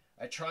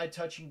 I tried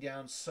touching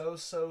down so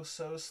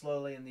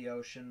slowly in the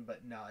ocean,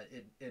 but no,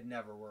 it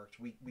never worked.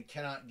 We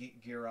cannot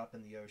gear up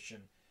in the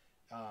ocean.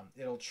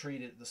 It'll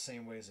treat it the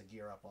same way as a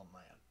gear up on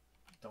land.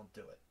 Don't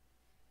do it.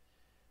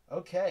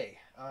 Okay,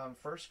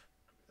 first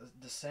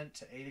descent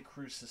to Eta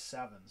Crucis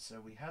 7.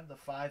 So we had the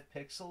 5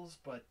 pixels,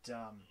 but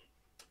I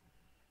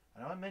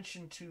know I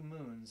mentioned 2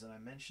 moons and I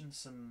mentioned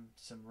some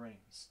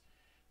rings.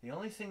 The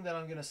only thing that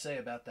I'm going to say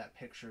about that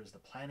picture is the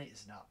planet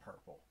is not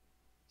purple,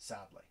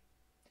 sadly.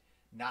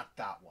 Not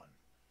that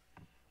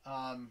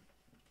one.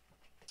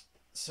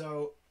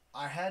 So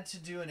I had to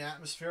do an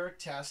atmospheric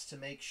test to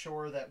make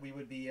sure that we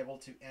would be able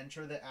to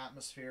enter the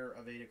atmosphere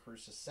of Eta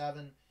Crucis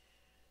 7.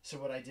 So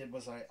what I did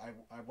was I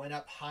went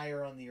up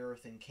higher on the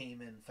Earth and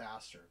came in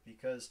faster,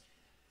 because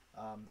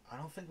I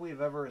don't think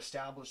we've ever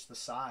established the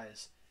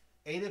size.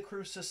 Eta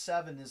Crucis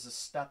 7 is a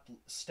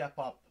step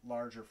up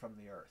larger from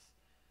the Earth.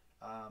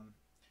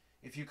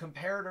 If you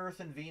compared Earth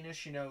and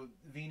Venus,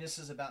 Venus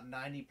is about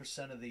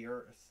 90% of the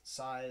Earth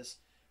size.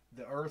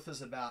 The Earth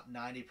is about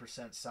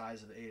 90%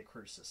 size of Eta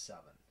Crucis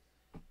 7.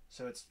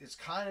 So it's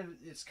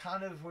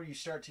kind of where you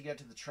start to get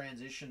to the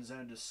transition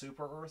zone to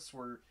super Earths,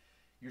 where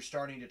you're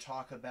starting to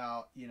talk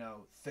about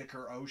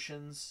thicker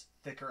oceans,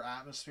 thicker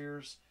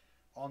atmospheres,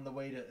 on the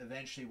way to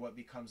eventually what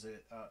becomes a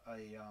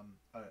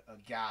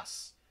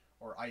gas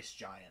or ice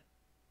giant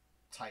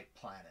type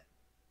planet.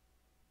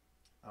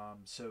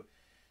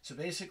 So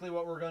basically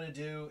what we're going to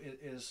do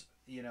is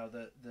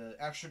the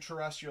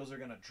extraterrestrials are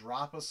going to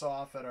drop us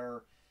off at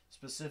our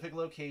specific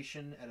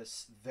location at a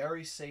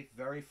very safe,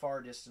 very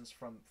far distance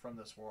from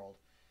this world.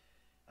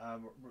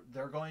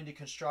 They're going to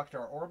construct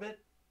our orbit.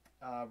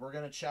 We're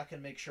going to check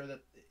and make sure that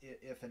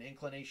if an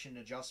inclination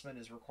adjustment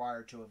is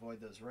required to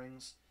avoid those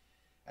rings.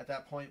 At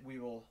that point, we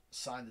will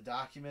sign the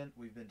document.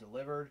 We've been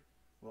delivered.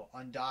 We'll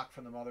undock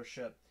from the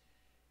mothership.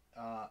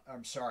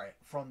 I'm sorry,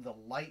 from the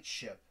light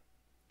ship,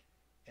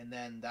 and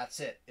then that's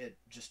it. It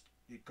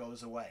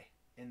goes away,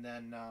 and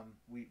then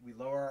we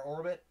lower our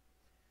orbit.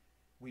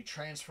 We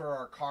transfer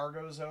our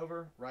cargoes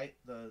over, right?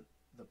 The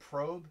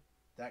probe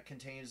that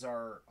contains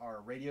our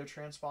radio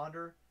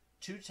transponder,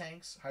 2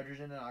 tanks,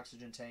 hydrogen and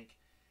oxygen tank,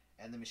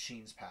 and the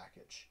machines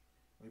package.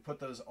 We put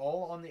those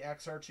all on the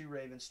XR2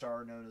 Raven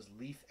Star, known as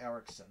Leif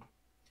Erikson.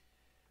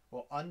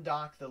 We'll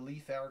undock the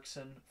Leif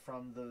Erikson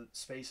from the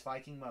Space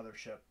Viking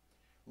mothership,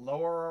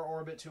 lower our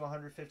orbit to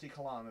 150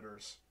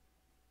 kilometers,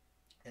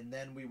 and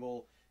then we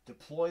will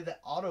deploy the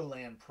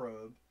Autoland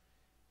probe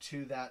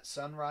to that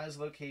sunrise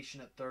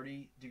location at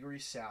 30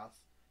 degrees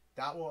south.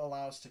 That will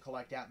allow us to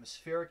collect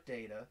atmospheric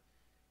data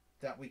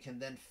that we can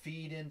then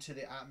feed into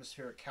the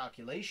atmospheric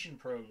calculation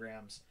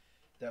programs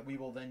that we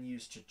will then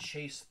use to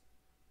chase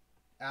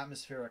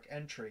atmospheric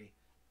entry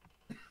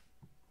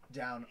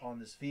down on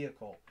this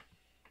vehicle,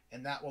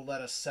 and that will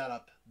let us set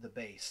up the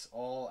base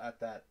all at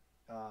that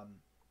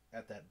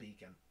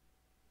beacon.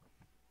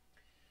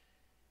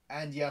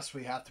 And yes,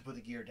 we have to put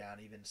the gear down,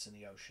 even if it's in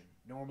the ocean.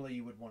 Normally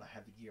you would want to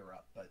have the gear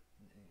up, but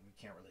we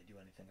can't really do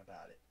anything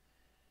about it.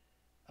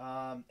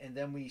 And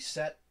then we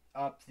set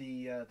up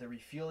the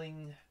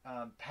refueling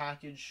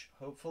package,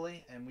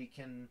 hopefully, and we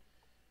can,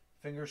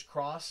 fingers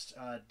crossed,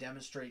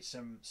 demonstrate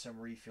some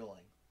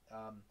refueling.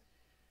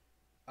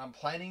 I'm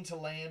planning to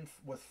land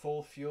with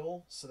full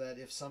fuel so that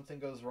if something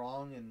goes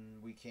wrong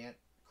and we can't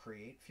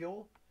create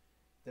fuel,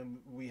 then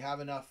we have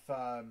enough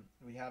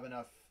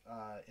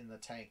in the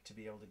tank to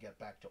be able to get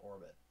back to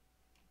orbit.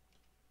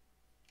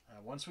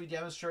 Once we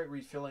demonstrate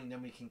refilling,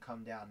 then we can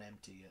come down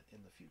empty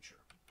in the future.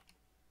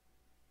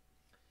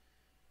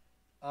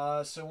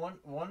 So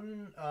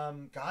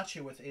one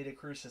gotcha with Eta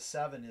Crucis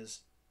 7 is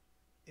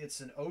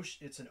it's an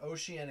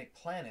oceanic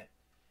planet,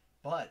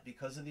 but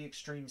because of the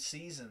extreme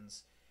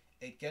seasons,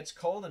 it gets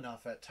cold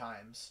enough at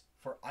times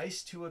for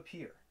ice to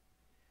appear.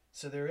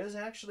 So there is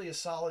actually a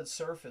solid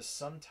surface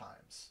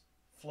sometimes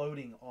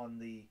floating on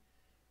the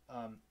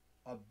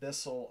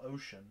abyssal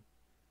ocean,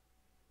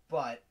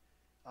 but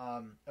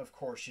of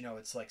course, you know,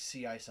 it's like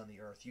sea ice on the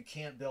Earth. You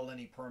can't build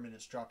any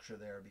permanent structure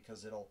there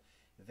because it'll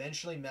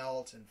eventually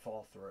melt and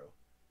fall through.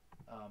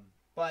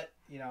 But,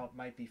 you know, it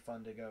might be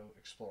fun to go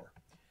explore.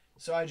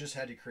 So I just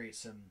had to create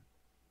some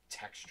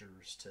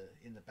textures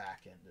in the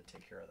back end to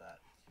take care of that.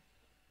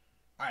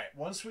 All right,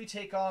 once we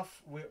take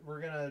off,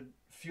 we're going to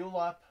fuel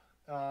up,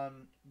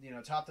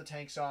 top the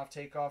tanks off,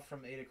 take off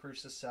from Eta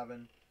Crucis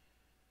 7.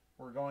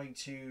 We're going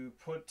to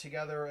put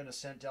together an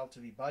Ascent Delta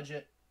V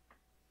budget.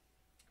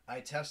 I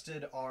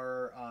tested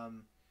our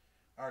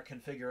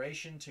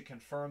configuration to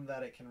confirm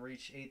that it can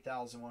reach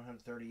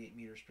 8,138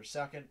 meters per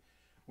second,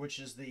 which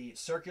is the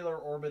circular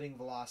orbiting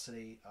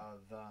velocity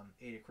of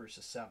Eta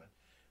Crucis 7.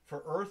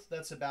 For Earth,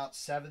 that's about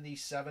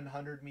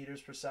 7,700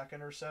 meters per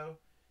second or so.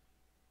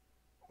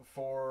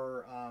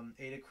 For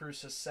Eta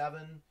Crucis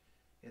 7,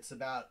 it's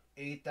about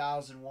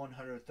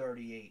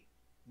 8,138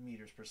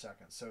 meters per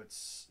second. So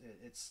it's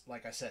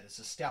like I said, it's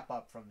a step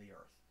up from the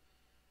Earth.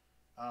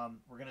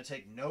 We're going to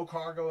take no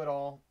cargo at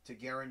all to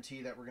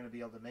guarantee that we're going to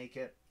be able to make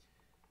it.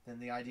 Then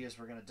the idea is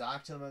we're going to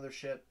dock to the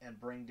mothership and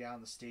bring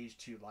down the stage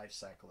 2 life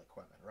cycle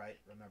equipment. Right?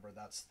 Remember,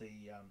 that's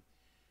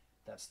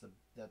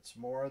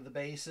more of the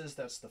bases.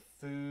 That's the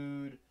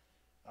food.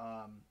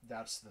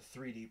 That's the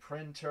 3D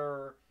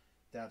printer.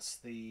 That's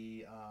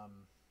the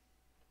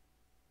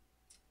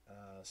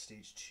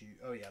stage 2.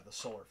 Oh yeah, the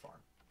solar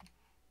farm.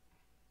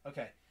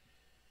 Okay.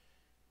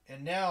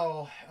 And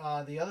now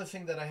the other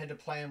thing that I had to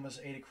plan was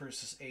Eta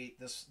Crucis 8.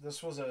 This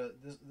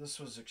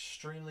was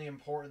extremely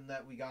important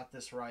that we got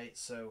this right.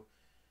 So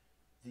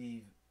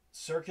the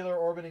circular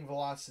orbiting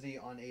velocity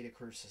on Eta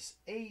Crucis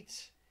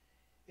 8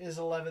 is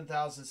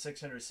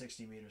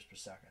 11,660 meters per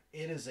second.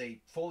 It is a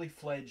fully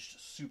fledged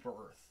super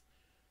Earth.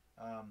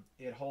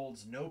 It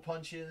holds no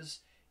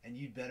punches, and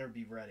you'd better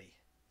be ready.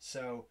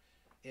 So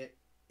it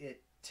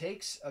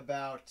takes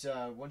about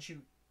once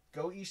you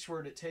go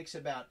eastward, it takes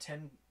about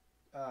 10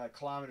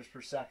 kilometers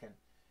per second,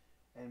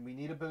 and we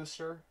need a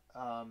booster.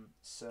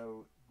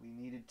 So we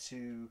needed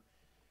to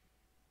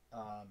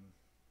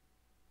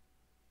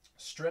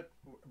strip.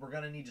 We're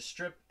going to need to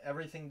strip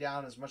everything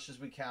down as much as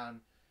we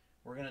can.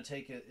 We're going to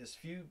take as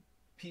few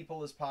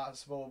people as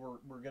possible.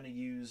 We're going to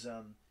use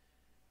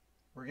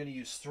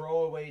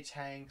throwaway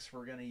tanks.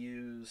 We're going to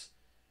use.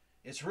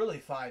 It's really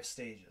 5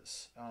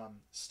 stages.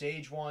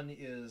 Stage 1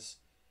 is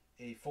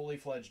a fully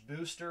fledged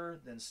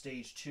booster. Then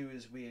stage 2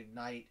 is we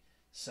ignite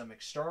some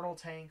external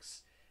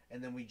tanks,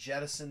 and then we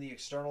jettison the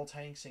external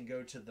tanks and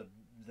go to the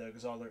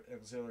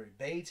auxiliary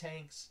bay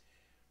tanks.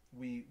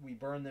 We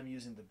burn them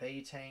using the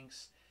bay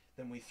tanks.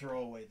 Then we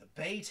throw away the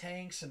bay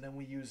tanks, and then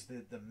we use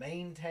the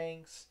main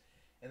tanks,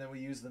 and then we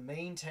use the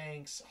main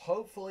tanks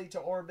hopefully to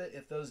orbit.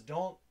 If those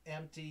don't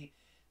empty,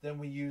 then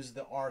we use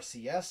the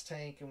RCS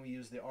tank, and we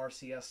use the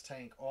RCS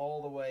tank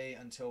all the way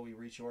until we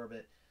reach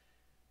orbit.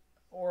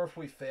 Or if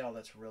we fail,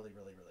 that's really,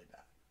 really, really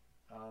bad.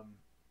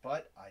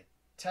 But I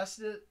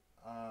tested it.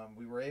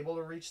 We were able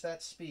to reach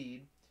that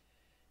speed,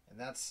 and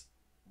that's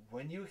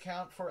when you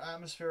account for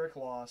atmospheric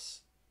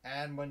loss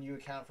and when you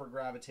account for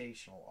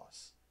gravitational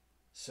loss.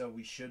 So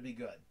we should be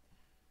good.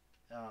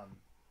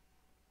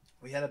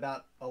 We had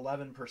about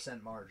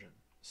 11% margin.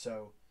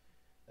 So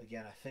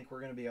again, I think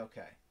we're going to be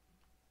okay.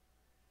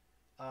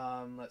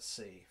 Let's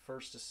see.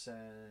 First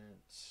ascent.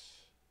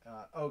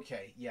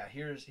 Okay, yeah,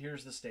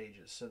 here's the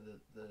stages. So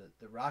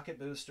the rocket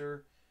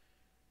booster,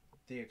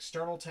 the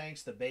external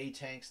tanks, the bay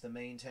tanks, the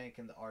main tank,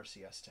 and the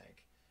RCS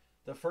tank.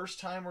 The first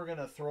time we're going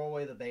to throw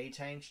away the bay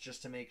tanks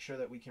just to make sure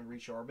that we can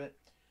reach orbit.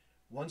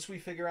 Once we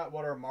figure out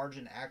what our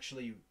margin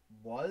actually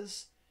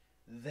was,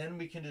 then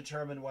we can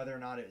determine whether or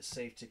not it's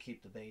safe to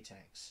keep the bay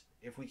tanks.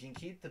 If we can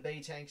keep the bay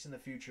tanks in the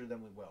future,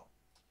 then we will.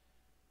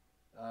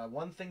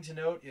 One thing to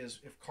note is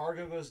if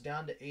cargo goes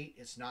down to 8,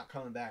 it's not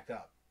coming back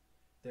up.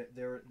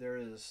 There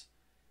is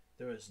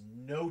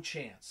no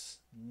chance,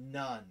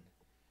 none,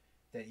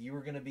 that you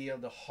are going to be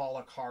able to haul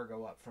a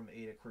cargo up from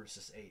Eta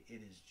Crucis 8.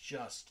 It is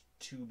just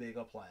too big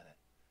a planet.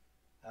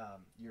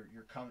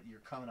 You're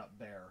coming up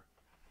bare.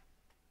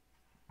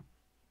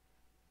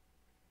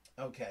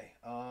 Okay,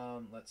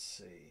 let's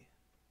see.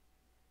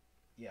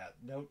 Yeah,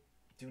 note,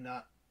 do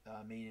not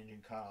main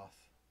engine cut off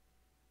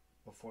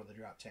before the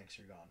drop tanks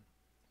are gone.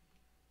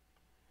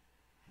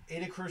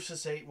 Eta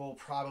Crucis 8 will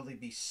probably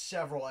be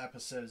several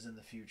episodes in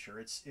the future.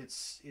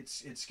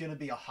 It's going to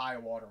be a high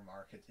water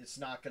mark. It's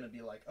not going to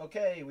be like,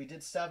 okay, we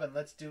did 7,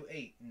 let's do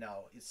 8.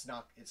 No, it's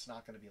not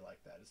going to be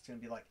like that. It's going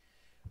to be like,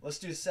 let's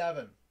do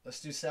 7. Let's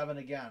do 7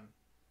 again.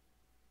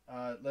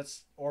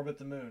 Let's orbit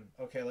the moon.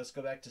 Okay, let's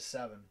go back to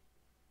 7.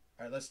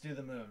 All right, let's do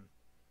the moon.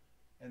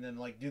 And then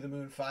like do the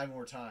moon 5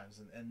 more times,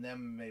 and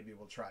then maybe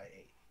we'll try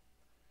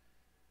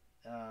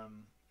 8.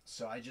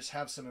 So I just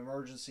have some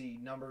emergency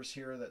numbers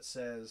here that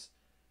says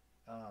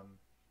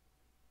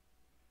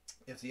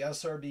if the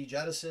SRB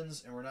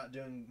jettisons and we're not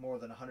doing more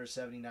than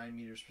 179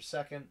 meters per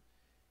second,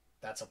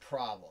 that's a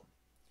problem.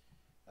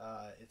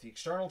 If the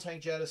external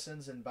tank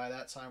jettisons and by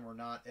that time we're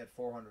not at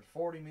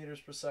 440 meters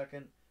per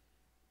second,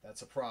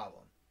 that's a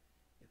problem.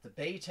 If the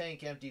bay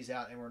tank empties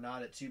out and we're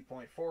not at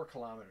 2.4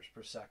 kilometers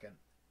per second,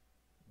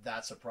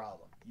 that's a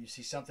problem. You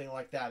see something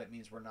like that, it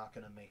means we're not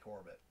going to make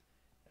orbit.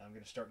 And I'm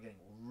going to start getting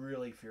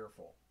really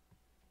fearful.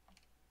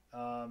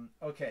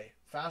 Okay,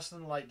 faster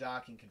than light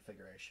docking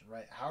configuration,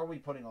 right? How are we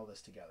putting all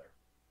this together?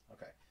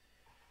 Okay.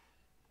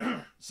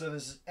 So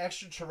this is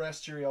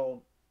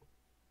extraterrestrial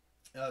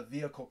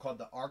vehicle called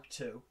the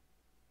ARC-2.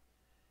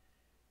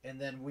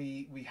 And then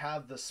we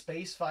have the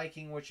Space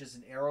Viking, which is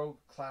an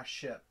Aero-class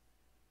ship.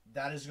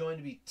 That is going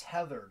to be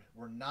tethered.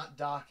 We're not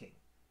docking.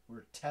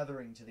 We're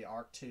tethering to the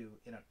ARC-2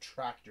 in a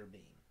tractor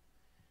beam.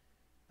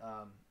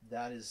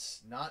 That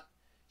is not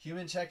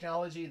human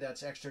technology.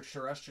 That's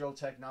extraterrestrial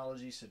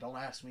technology, so don't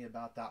ask me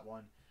about that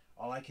one.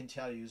 All I can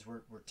tell you is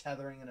we're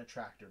tethering in a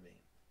tractor beam.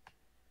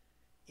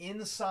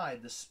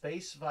 Inside the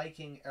Space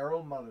Viking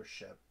Aero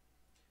mothership,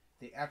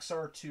 the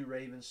XR-2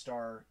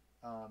 Ravenstar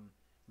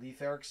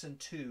Leif Erikson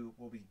 2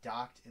 will be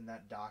docked in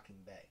that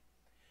docking bay.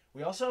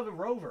 We also have a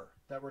rover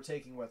that we're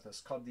taking with us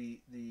called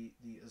the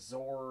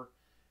Azor.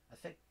 I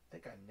think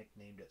I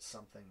nicknamed it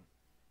something.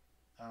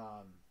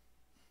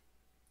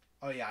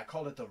 Oh yeah, I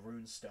called it the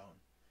Runestone.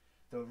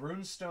 The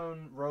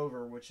Runestone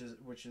rover, which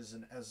is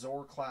an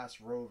Azor class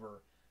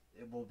rover,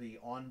 it will be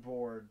on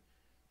board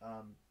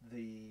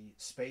the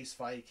Space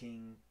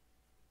Viking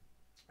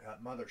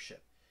mothership.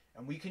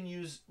 And we can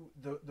use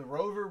the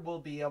rover will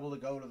be able to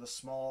go to the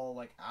small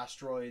like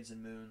asteroids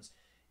and moons.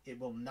 It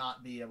will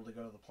not be able to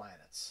go to the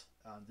planets.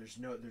 There's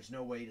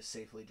no way to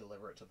safely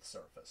deliver it to the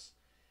surface.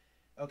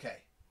 Okay,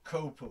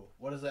 COPU.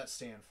 What does that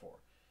stand for?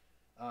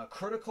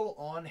 Critical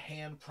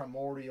On-Hand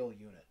Primordial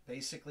Unit.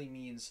 Basically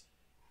means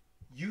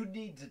you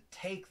need to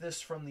take this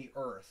from the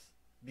Earth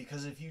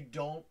because if you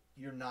don't,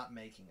 you're not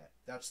making it.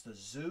 That's the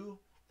zoo.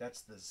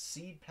 That's the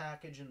seed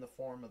package in the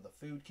form of the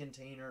food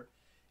container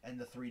and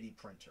the 3D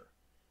printer.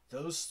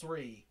 Those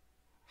 3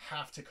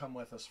 have to come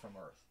with us from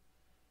Earth.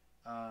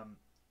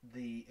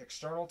 The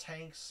external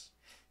tanks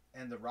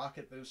and the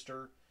rocket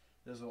booster,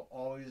 those will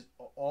always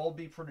all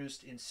be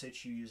produced in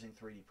situ using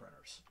 3D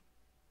printers.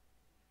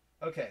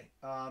 Okay,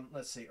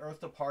 let's see.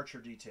 Earth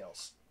departure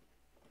details.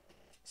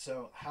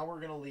 So how we're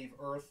going to leave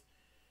Earth.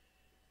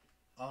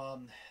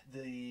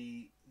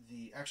 The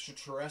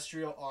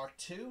extraterrestrial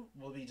ARC-2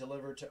 will be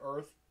delivered to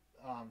Earth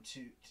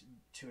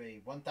to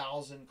a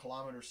 1,000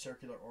 kilometer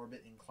circular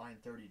orbit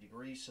inclined 30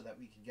 degrees so that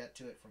we can get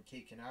to it from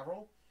Cape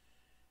Canaveral.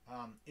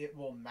 It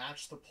will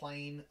match the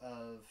plane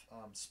of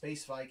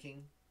Space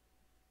Viking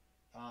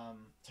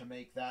to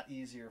make that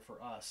easier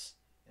for us.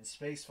 And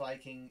Space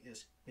Viking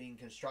is being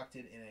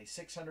constructed in a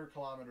 600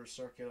 kilometer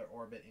circular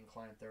orbit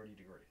inclined 30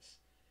 degrees.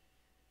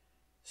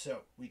 So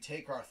we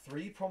take our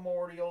 3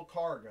 primordial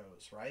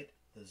cargoes, right?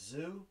 The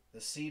zoo,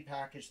 the seed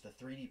package, the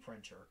 3D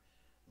printer,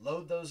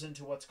 load those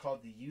into what's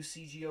called the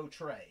UCGO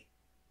tray,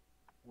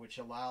 which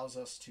allows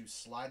us to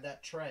slide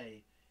that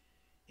tray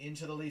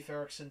into the Leif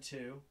Erikson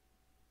 2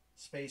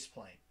 space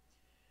plane.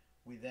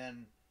 We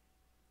then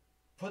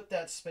put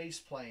that space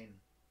plane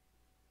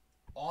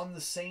on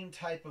the same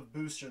type of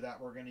booster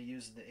that we're going to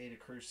use in the Eta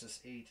Crucis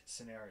 8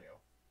 scenario.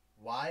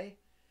 Why?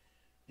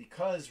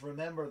 Because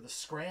remember, the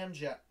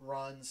scramjet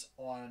runs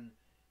on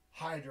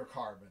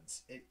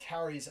hydrocarbons. It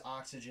carries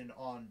oxygen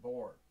on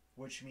board,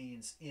 which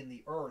means in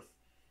the Earth,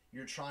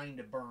 you're trying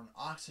to burn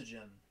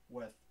oxygen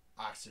with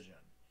oxygen,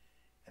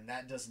 and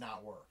that does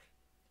not work.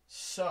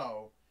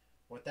 So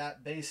what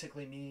that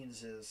basically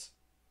means is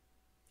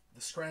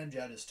the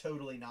scramjet is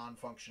totally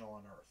non-functional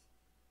on Earth.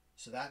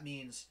 So that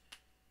means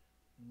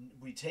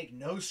we take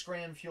no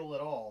scram fuel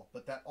at all,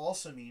 but that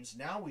also means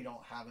now we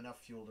don't have enough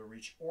fuel to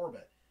reach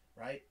orbit,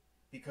 right?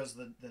 Because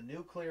the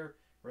nuclear,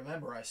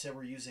 remember I said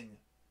we're using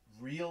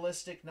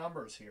realistic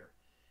numbers here.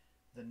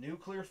 The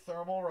nuclear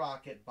thermal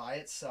rocket by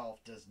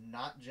itself does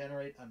not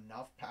generate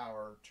enough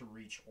power to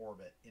reach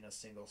orbit in a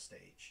single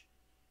stage,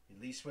 at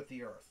least with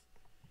the Earth.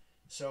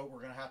 So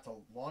we're going to have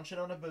to launch it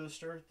on a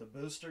booster. The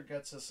booster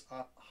gets us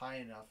up high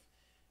enough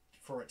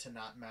for it to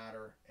not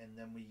matter, and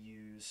then we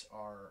use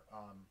our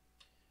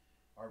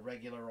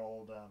regular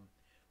old...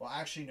 well,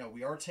 actually, no,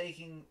 we are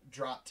taking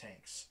drop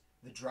tanks.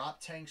 The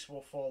drop tanks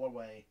will fall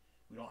away.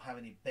 We don't have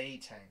any bay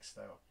tanks,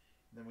 though.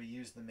 And then we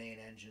use the main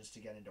engines to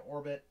get into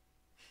orbit.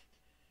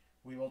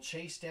 We will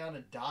chase down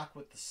and dock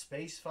with the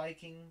Space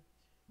Viking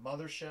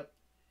mothership.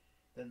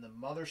 Then the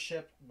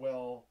mothership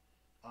will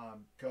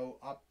go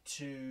up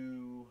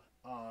to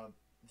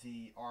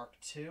the Arc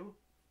 2,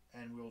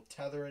 and we'll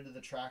tether into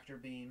the tractor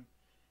beam.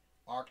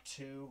 Arc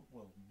 2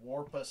 will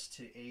warp us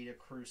to Eta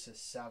Crucis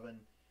 7,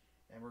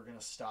 and we're going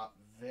to stop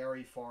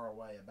very far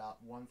away,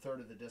 about 1/3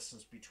 of the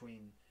distance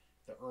between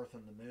the Earth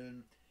and the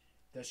Moon.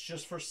 That's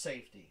just for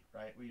safety,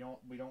 right? We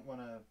don't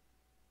want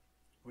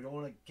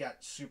to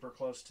get super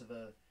close to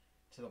the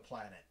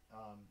planet.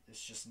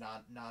 It's just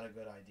not a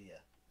good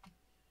idea,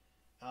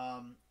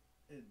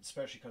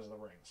 especially because of the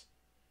rings.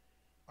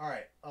 All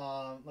right,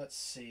 let's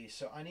see.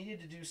 So I needed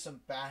to do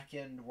some back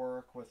end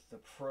work with the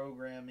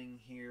programming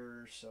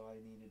here. So I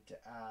needed to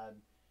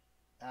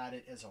add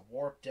it as a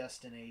warp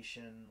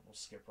destination. We'll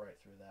skip right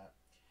through that.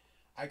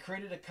 I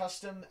created a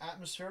custom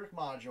atmospheric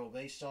module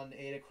based on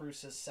Eta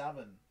Crucis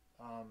 7,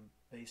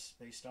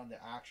 based on the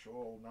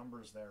actual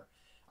numbers there.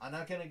 I'm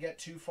not going to get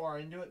too far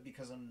into it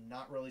because I'm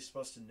not really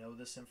supposed to know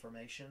this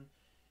information.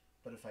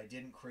 But if I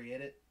didn't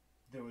create it,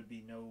 there would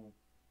be no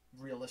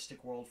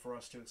realistic world for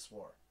us to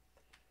explore.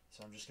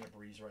 So I'm just going to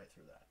breeze right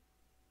through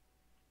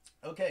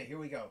that. Okay, here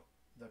we go.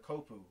 The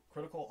COPU,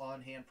 Critical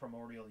On-Hand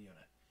Primordial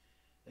Unit.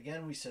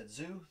 Again, we said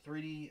zoo,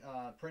 3D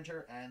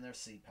printer, and their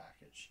C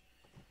package.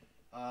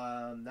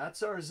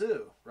 That's our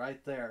zoo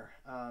right there.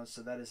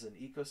 So that is an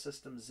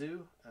ecosystem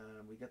zoo.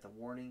 We got the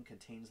warning,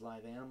 contains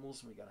live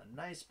animals. And we got a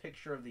nice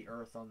picture of the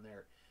Earth on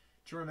there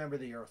to remember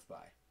the Earth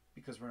by,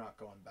 because we're not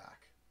going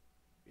back,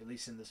 at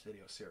least in this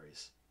video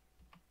series.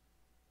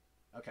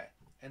 Okay,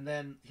 and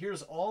then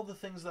here's all the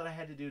things that I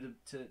had to do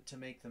to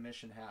make the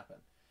mission happen.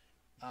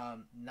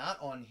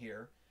 Not on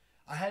here.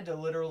 I had to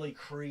literally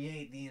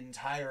create the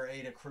entire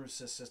Eta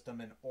Crucis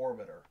system in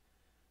orbiter.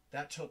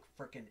 That took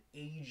frickin'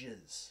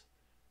 ages,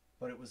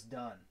 but it was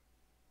done.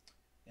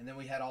 And then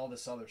we had all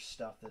this other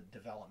stuff, the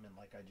development,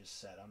 like I just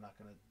said. I'm not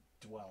going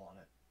to dwell on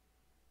it.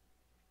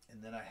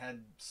 And then I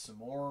had some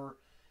more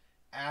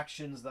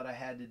actions that I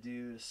had to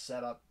do to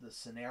set up the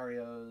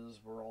scenarios.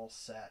 We're all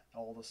set.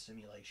 All the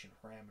simulation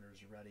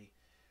parameters are ready.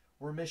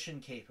 We're mission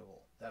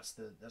capable. That's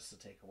the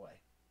takeaway.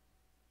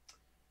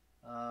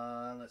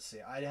 Let's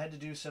see. I had to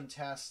do some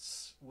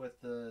tests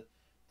with the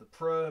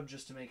probe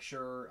just to make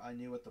sure I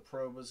knew what the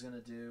probe was going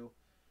to do.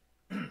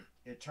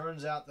 It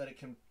turns out that it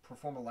can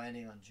perform a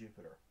landing on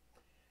Jupiter.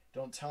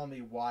 Don't tell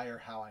me why or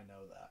how I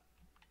know that.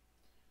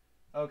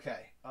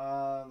 Okay,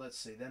 let's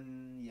see.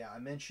 Then, yeah, I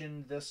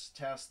mentioned this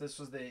test. This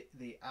was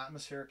the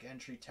atmospheric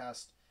entry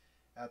test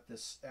at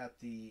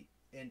the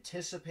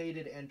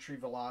anticipated entry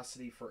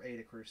velocity for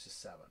Eta Crucis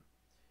 7.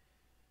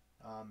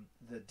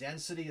 The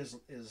density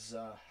is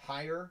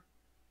higher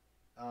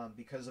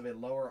because of a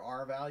lower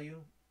R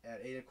value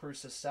at Eta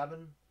Crucis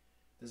 7.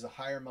 There's a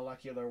higher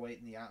molecular weight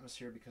in the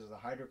atmosphere because of the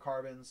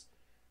hydrocarbons.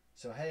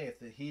 So, hey, if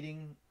the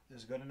heating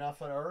is good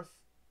enough on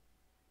Earth,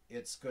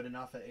 it's good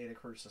enough at Eta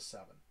Crucis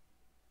 7.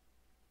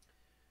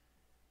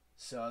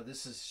 So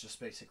this is just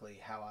basically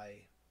how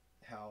I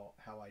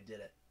did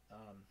it.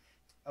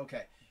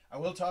 Okay, I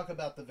will talk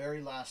about the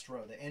very last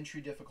row, the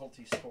entry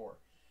difficulty score.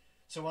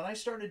 So when I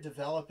started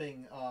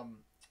developing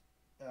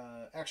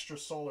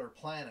extrasolar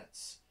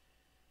planets,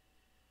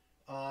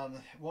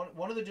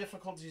 one of the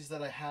difficulties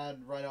that I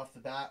had right off the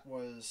bat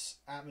was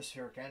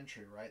atmospheric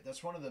entry, right?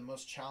 That's one of the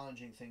most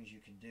challenging things you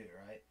can do,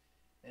 right?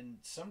 And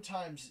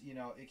sometimes, you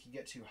know, it can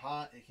get too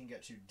hot, it can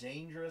get too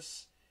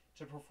dangerous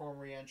to perform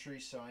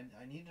re-entry, so I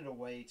needed a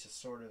way to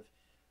sort of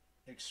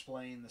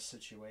explain the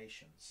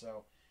situation.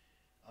 So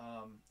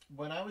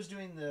when I was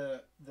doing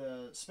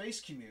the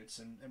space commutes,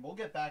 and we'll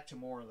get back to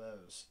more of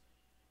those,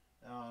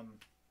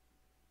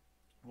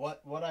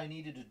 what I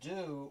needed to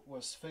do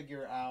was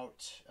figure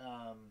out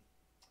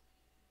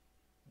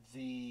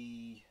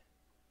the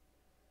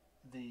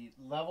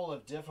level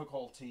of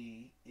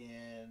difficulty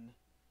in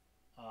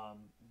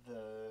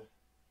the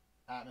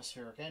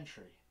atmospheric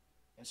entry.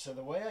 And so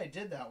the way I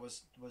did that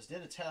was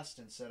did a test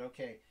and said,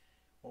 okay,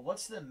 well,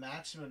 what's the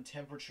maximum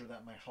temperature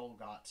that my hull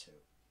got to?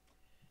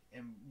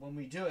 And when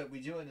we do it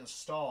in a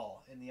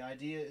stall. And the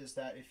idea is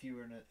that if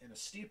you're in a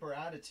steeper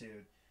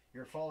attitude,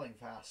 you're falling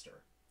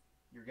faster.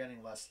 You're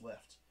getting less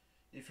lift.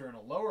 If you're in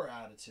a lower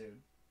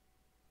attitude,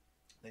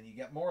 then you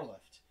get more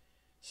lift.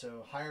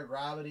 So higher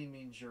gravity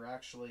means you're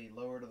actually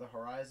lower to the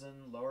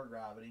horizon. Lower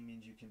gravity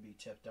means you can be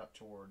tipped up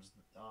towards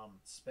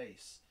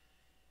space.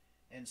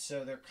 And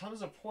so there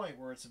comes a point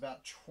where it's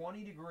about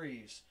 20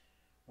 degrees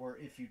where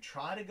if you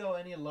try to go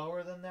any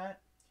lower than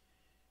that,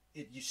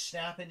 you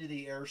snap into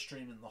the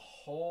airstream and the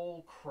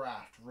whole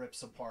craft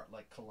rips apart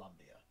like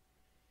Columbia.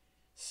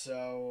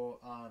 So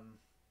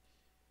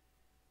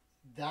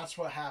that's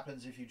what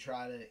happens if you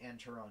try to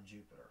enter on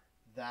Jupiter.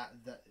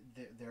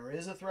 There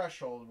is a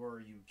threshold where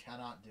you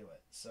cannot do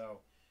it.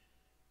 So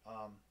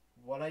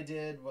what I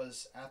did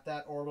was at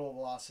that orbital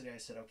velocity, I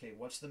said, okay,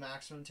 what's the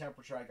maximum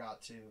temperature I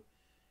got to?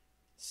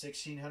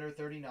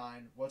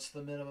 1639. What's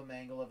the minimum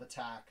angle of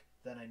attack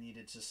that I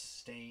needed to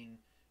sustain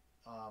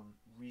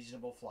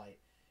reasonable flight?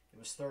 It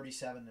was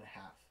 37.5.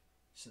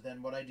 So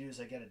then what I do is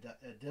I get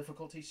a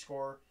difficulty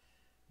score,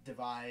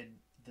 divide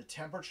the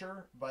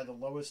temperature by the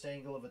lowest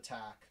angle of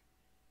attack,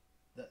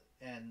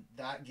 and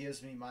that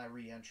gives me my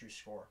re-entry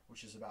score,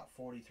 which is about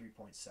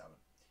 43.7.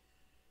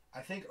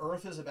 I think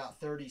Earth is about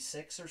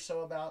 36 or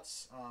so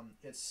abouts.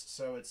 It's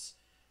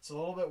a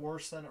little bit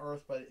worse than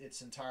Earth, but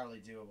it's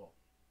entirely doable.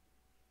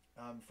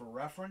 For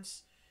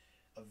reference,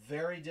 a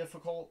very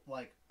difficult,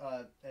 like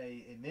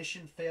a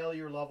mission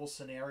failure level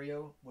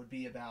scenario would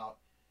be about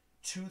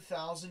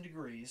 2,000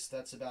 degrees.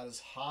 That's about as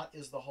hot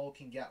as the hull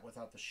can get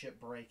without the ship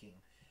breaking.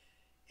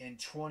 And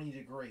 20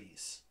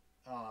 degrees.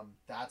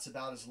 That's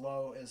about as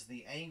low as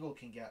the angle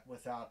can get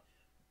without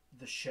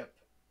the ship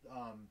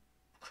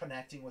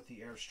connecting with the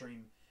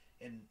airstream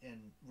and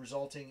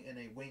resulting in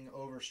a wing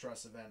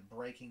overstress event,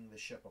 breaking the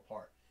ship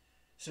apart.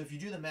 So if you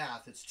do the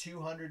math, it's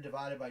 200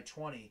 divided by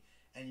 20,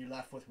 and you're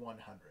left with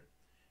 100,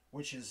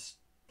 which is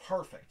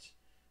perfect.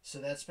 So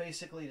that's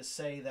basically to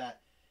say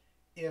that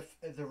if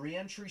the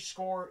reentry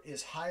score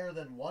is higher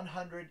than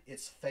 100,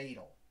 it's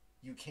fatal.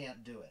 You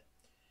can't do it.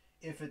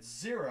 If it's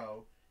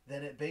 0,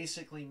 then it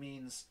basically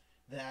means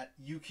that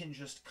you can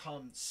just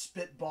come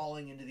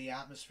spitballing into the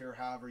atmosphere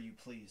however you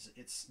please.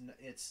 It's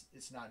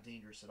not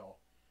dangerous at all.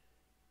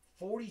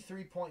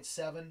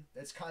 43.7,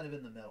 that's kind of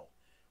in the middle,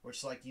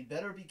 which like you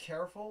better be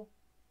careful,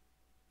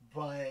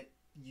 but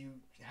you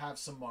have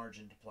some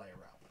margin to play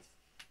around with.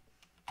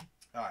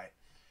 All right.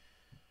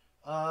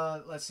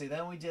 Let's see.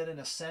 Then we did an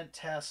ascent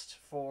test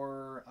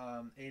for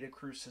Eta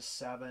Crucis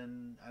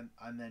 7.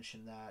 I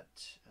mentioned that.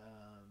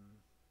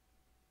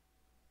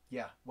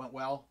 Yeah, went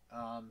well.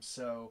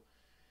 So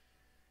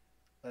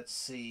let's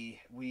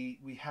see.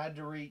 We had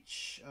to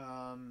reach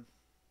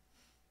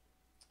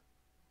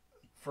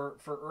for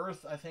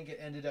Earth. I think it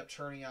ended up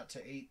turning out to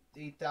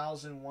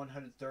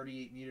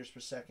 8,138 meters per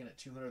second at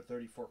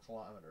 234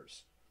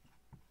 kilometers.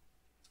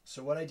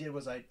 So what I did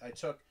was I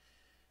took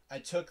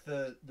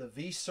the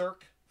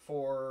V-circ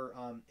for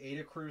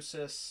Eta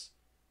Crucis.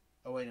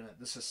 Oh wait a minute,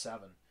 this is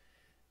 7.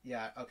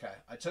 Yeah, okay.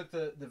 I took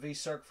the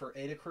V-circ for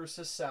Eta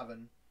Crucis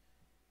 7,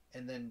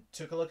 and then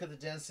took a look at the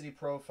density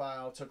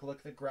profile, took a look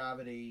at the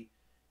gravity,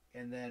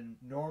 and then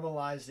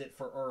normalized it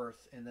for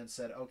Earth, and then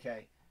said,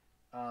 okay,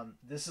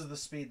 this is the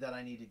speed that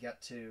I need to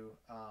get to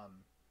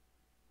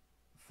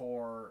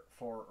for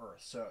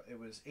Earth. So it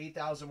was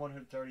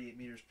 8,138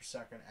 meters per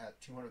second at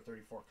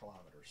 234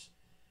 kilometers.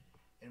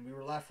 And we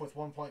were left with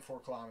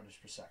 1.4 kilometers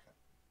per second.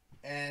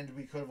 And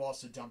we could have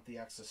also dumped the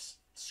excess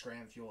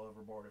scram fuel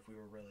overboard if we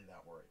were really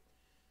that worried.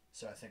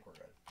 So I think we're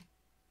good.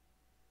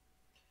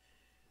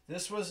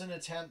 This was an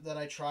attempt that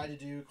I tried to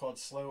do called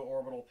slow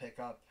orbital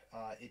pickup.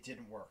 It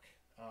didn't work.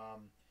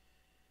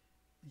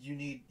 You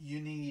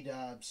need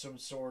some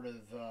sort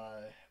of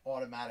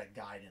automatic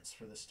guidance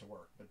for this to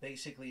work. But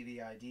basically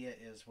the idea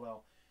is,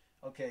 well,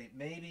 okay,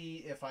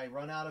 maybe if I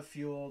run out of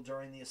fuel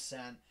during the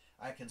ascent,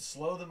 I can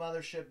slow the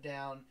mothership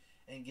down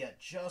and get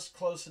just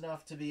close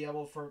enough to be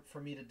able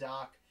for me to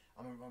dock.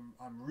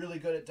 I'm really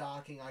good at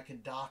docking. I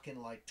can dock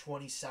in like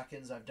 20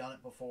 seconds. I've done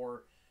it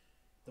before.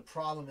 The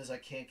problem is I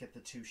can't get the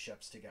two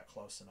ships to get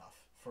close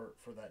enough for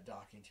that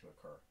docking to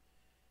occur.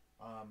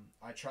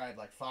 I tried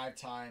like 5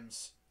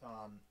 times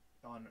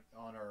on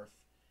Earth.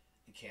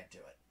 You can't do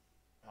it.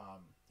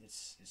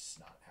 It's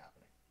not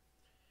happening.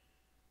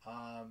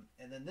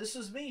 And then this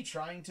is me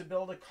trying to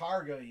build a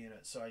cargo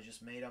unit. So I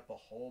just made up a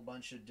whole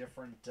bunch of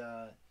different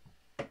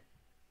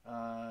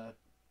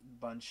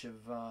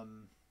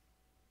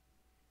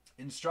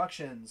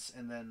instructions,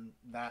 and then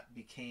that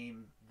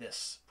became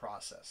this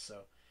process.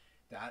 So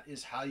that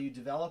is how you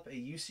develop a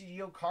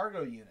UCDO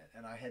cargo unit,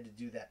 and I had to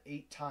do that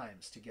 8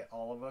 times to get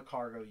all of the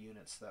cargo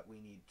units that we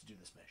need to do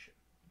this mission.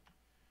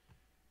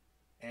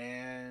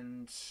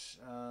 And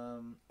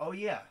oh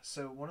yeah,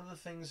 so one of the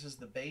things is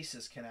the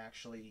bases can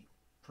actually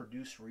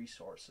produce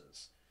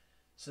resources.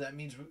 So that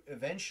means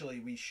eventually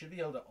we should be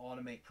able to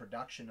automate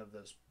production of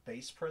those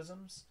base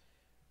prisms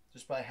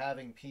just by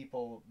having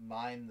people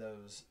mine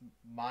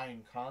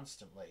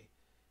constantly,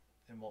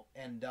 and we'll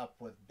end up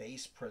with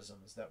base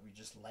prisms that we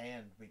just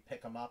land, we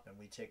pick them up, and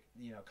we take,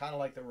 kind of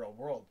like the real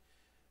world.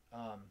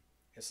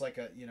 It's like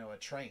a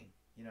train.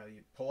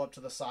 You pull up to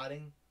the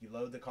siding, you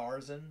load the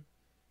cars in,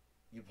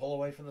 you pull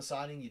away from the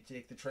siding, you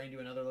take the train to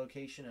another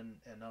location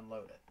and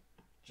unload it.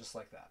 Just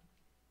like that.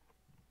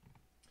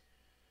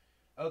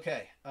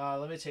 Okay,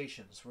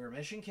 limitations. We're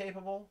mission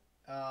capable.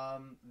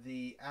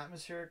 The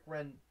atmospheric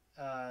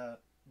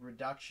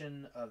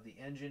reduction of the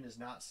engine is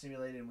not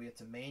simulated, and we have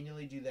to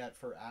manually do that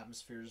for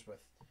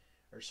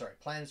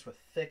planets with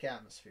thick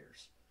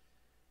atmospheres.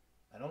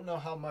 I don't know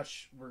how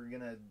much we're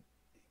gonna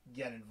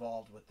get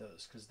involved with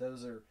those, because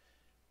those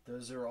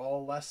are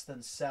all less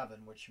than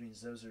 7, which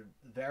means those are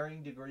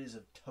varying degrees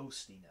of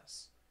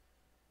toastiness.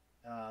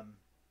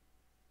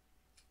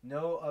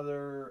 No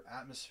other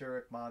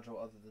atmospheric module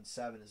other than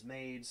 7 is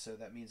made, so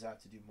that means I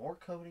have to do more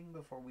coding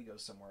before we go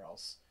somewhere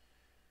else.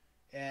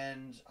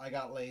 And I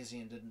got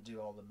lazy and didn't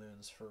do all the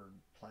moons for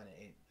Planet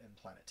 8 and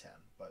Planet 10,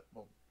 but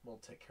we'll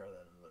take care of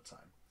that another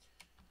time.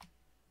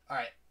 All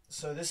right,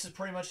 so this is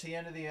pretty much the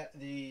end of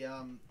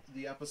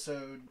the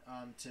episode,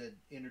 to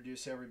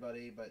introduce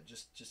everybody, but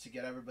just to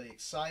get everybody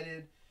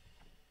excited.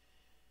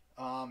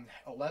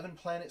 11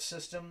 planet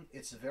system.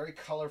 It's a very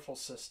colorful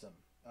system.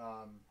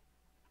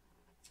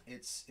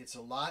 It's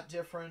a lot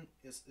different.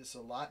 It's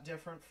a lot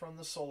different from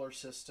the solar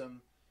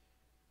system,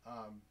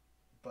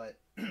 but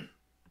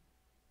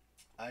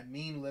I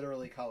mean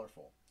literally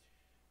colorful.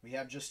 We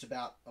have just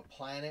about a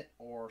planet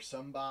or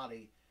some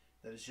body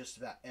that is just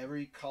about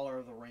every color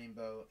of the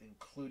rainbow,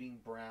 including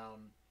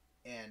brown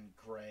and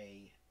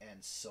gray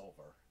and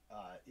silver.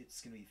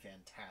 It's going to be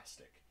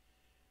fantastic.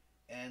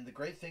 And the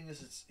great thing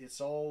is it's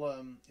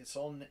all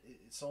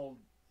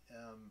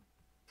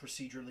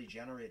procedurally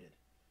generated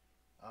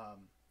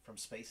from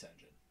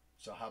SpaceEngine.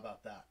 So how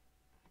about that?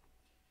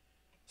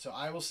 So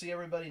I will see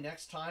everybody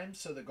next time.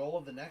 So the goal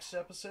of the next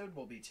episode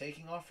will be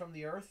taking off from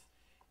the Earth,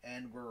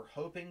 and we're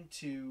hoping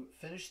to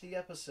finish the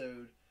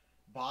episode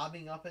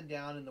bobbing up and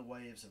down in the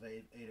waves of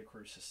Eta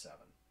Crucis 7.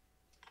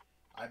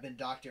 I've been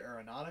Dr.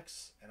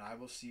 Aeronautics, and I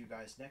will see you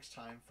guys next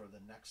time for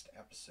the next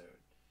episode.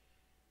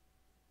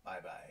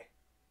 Bye-bye.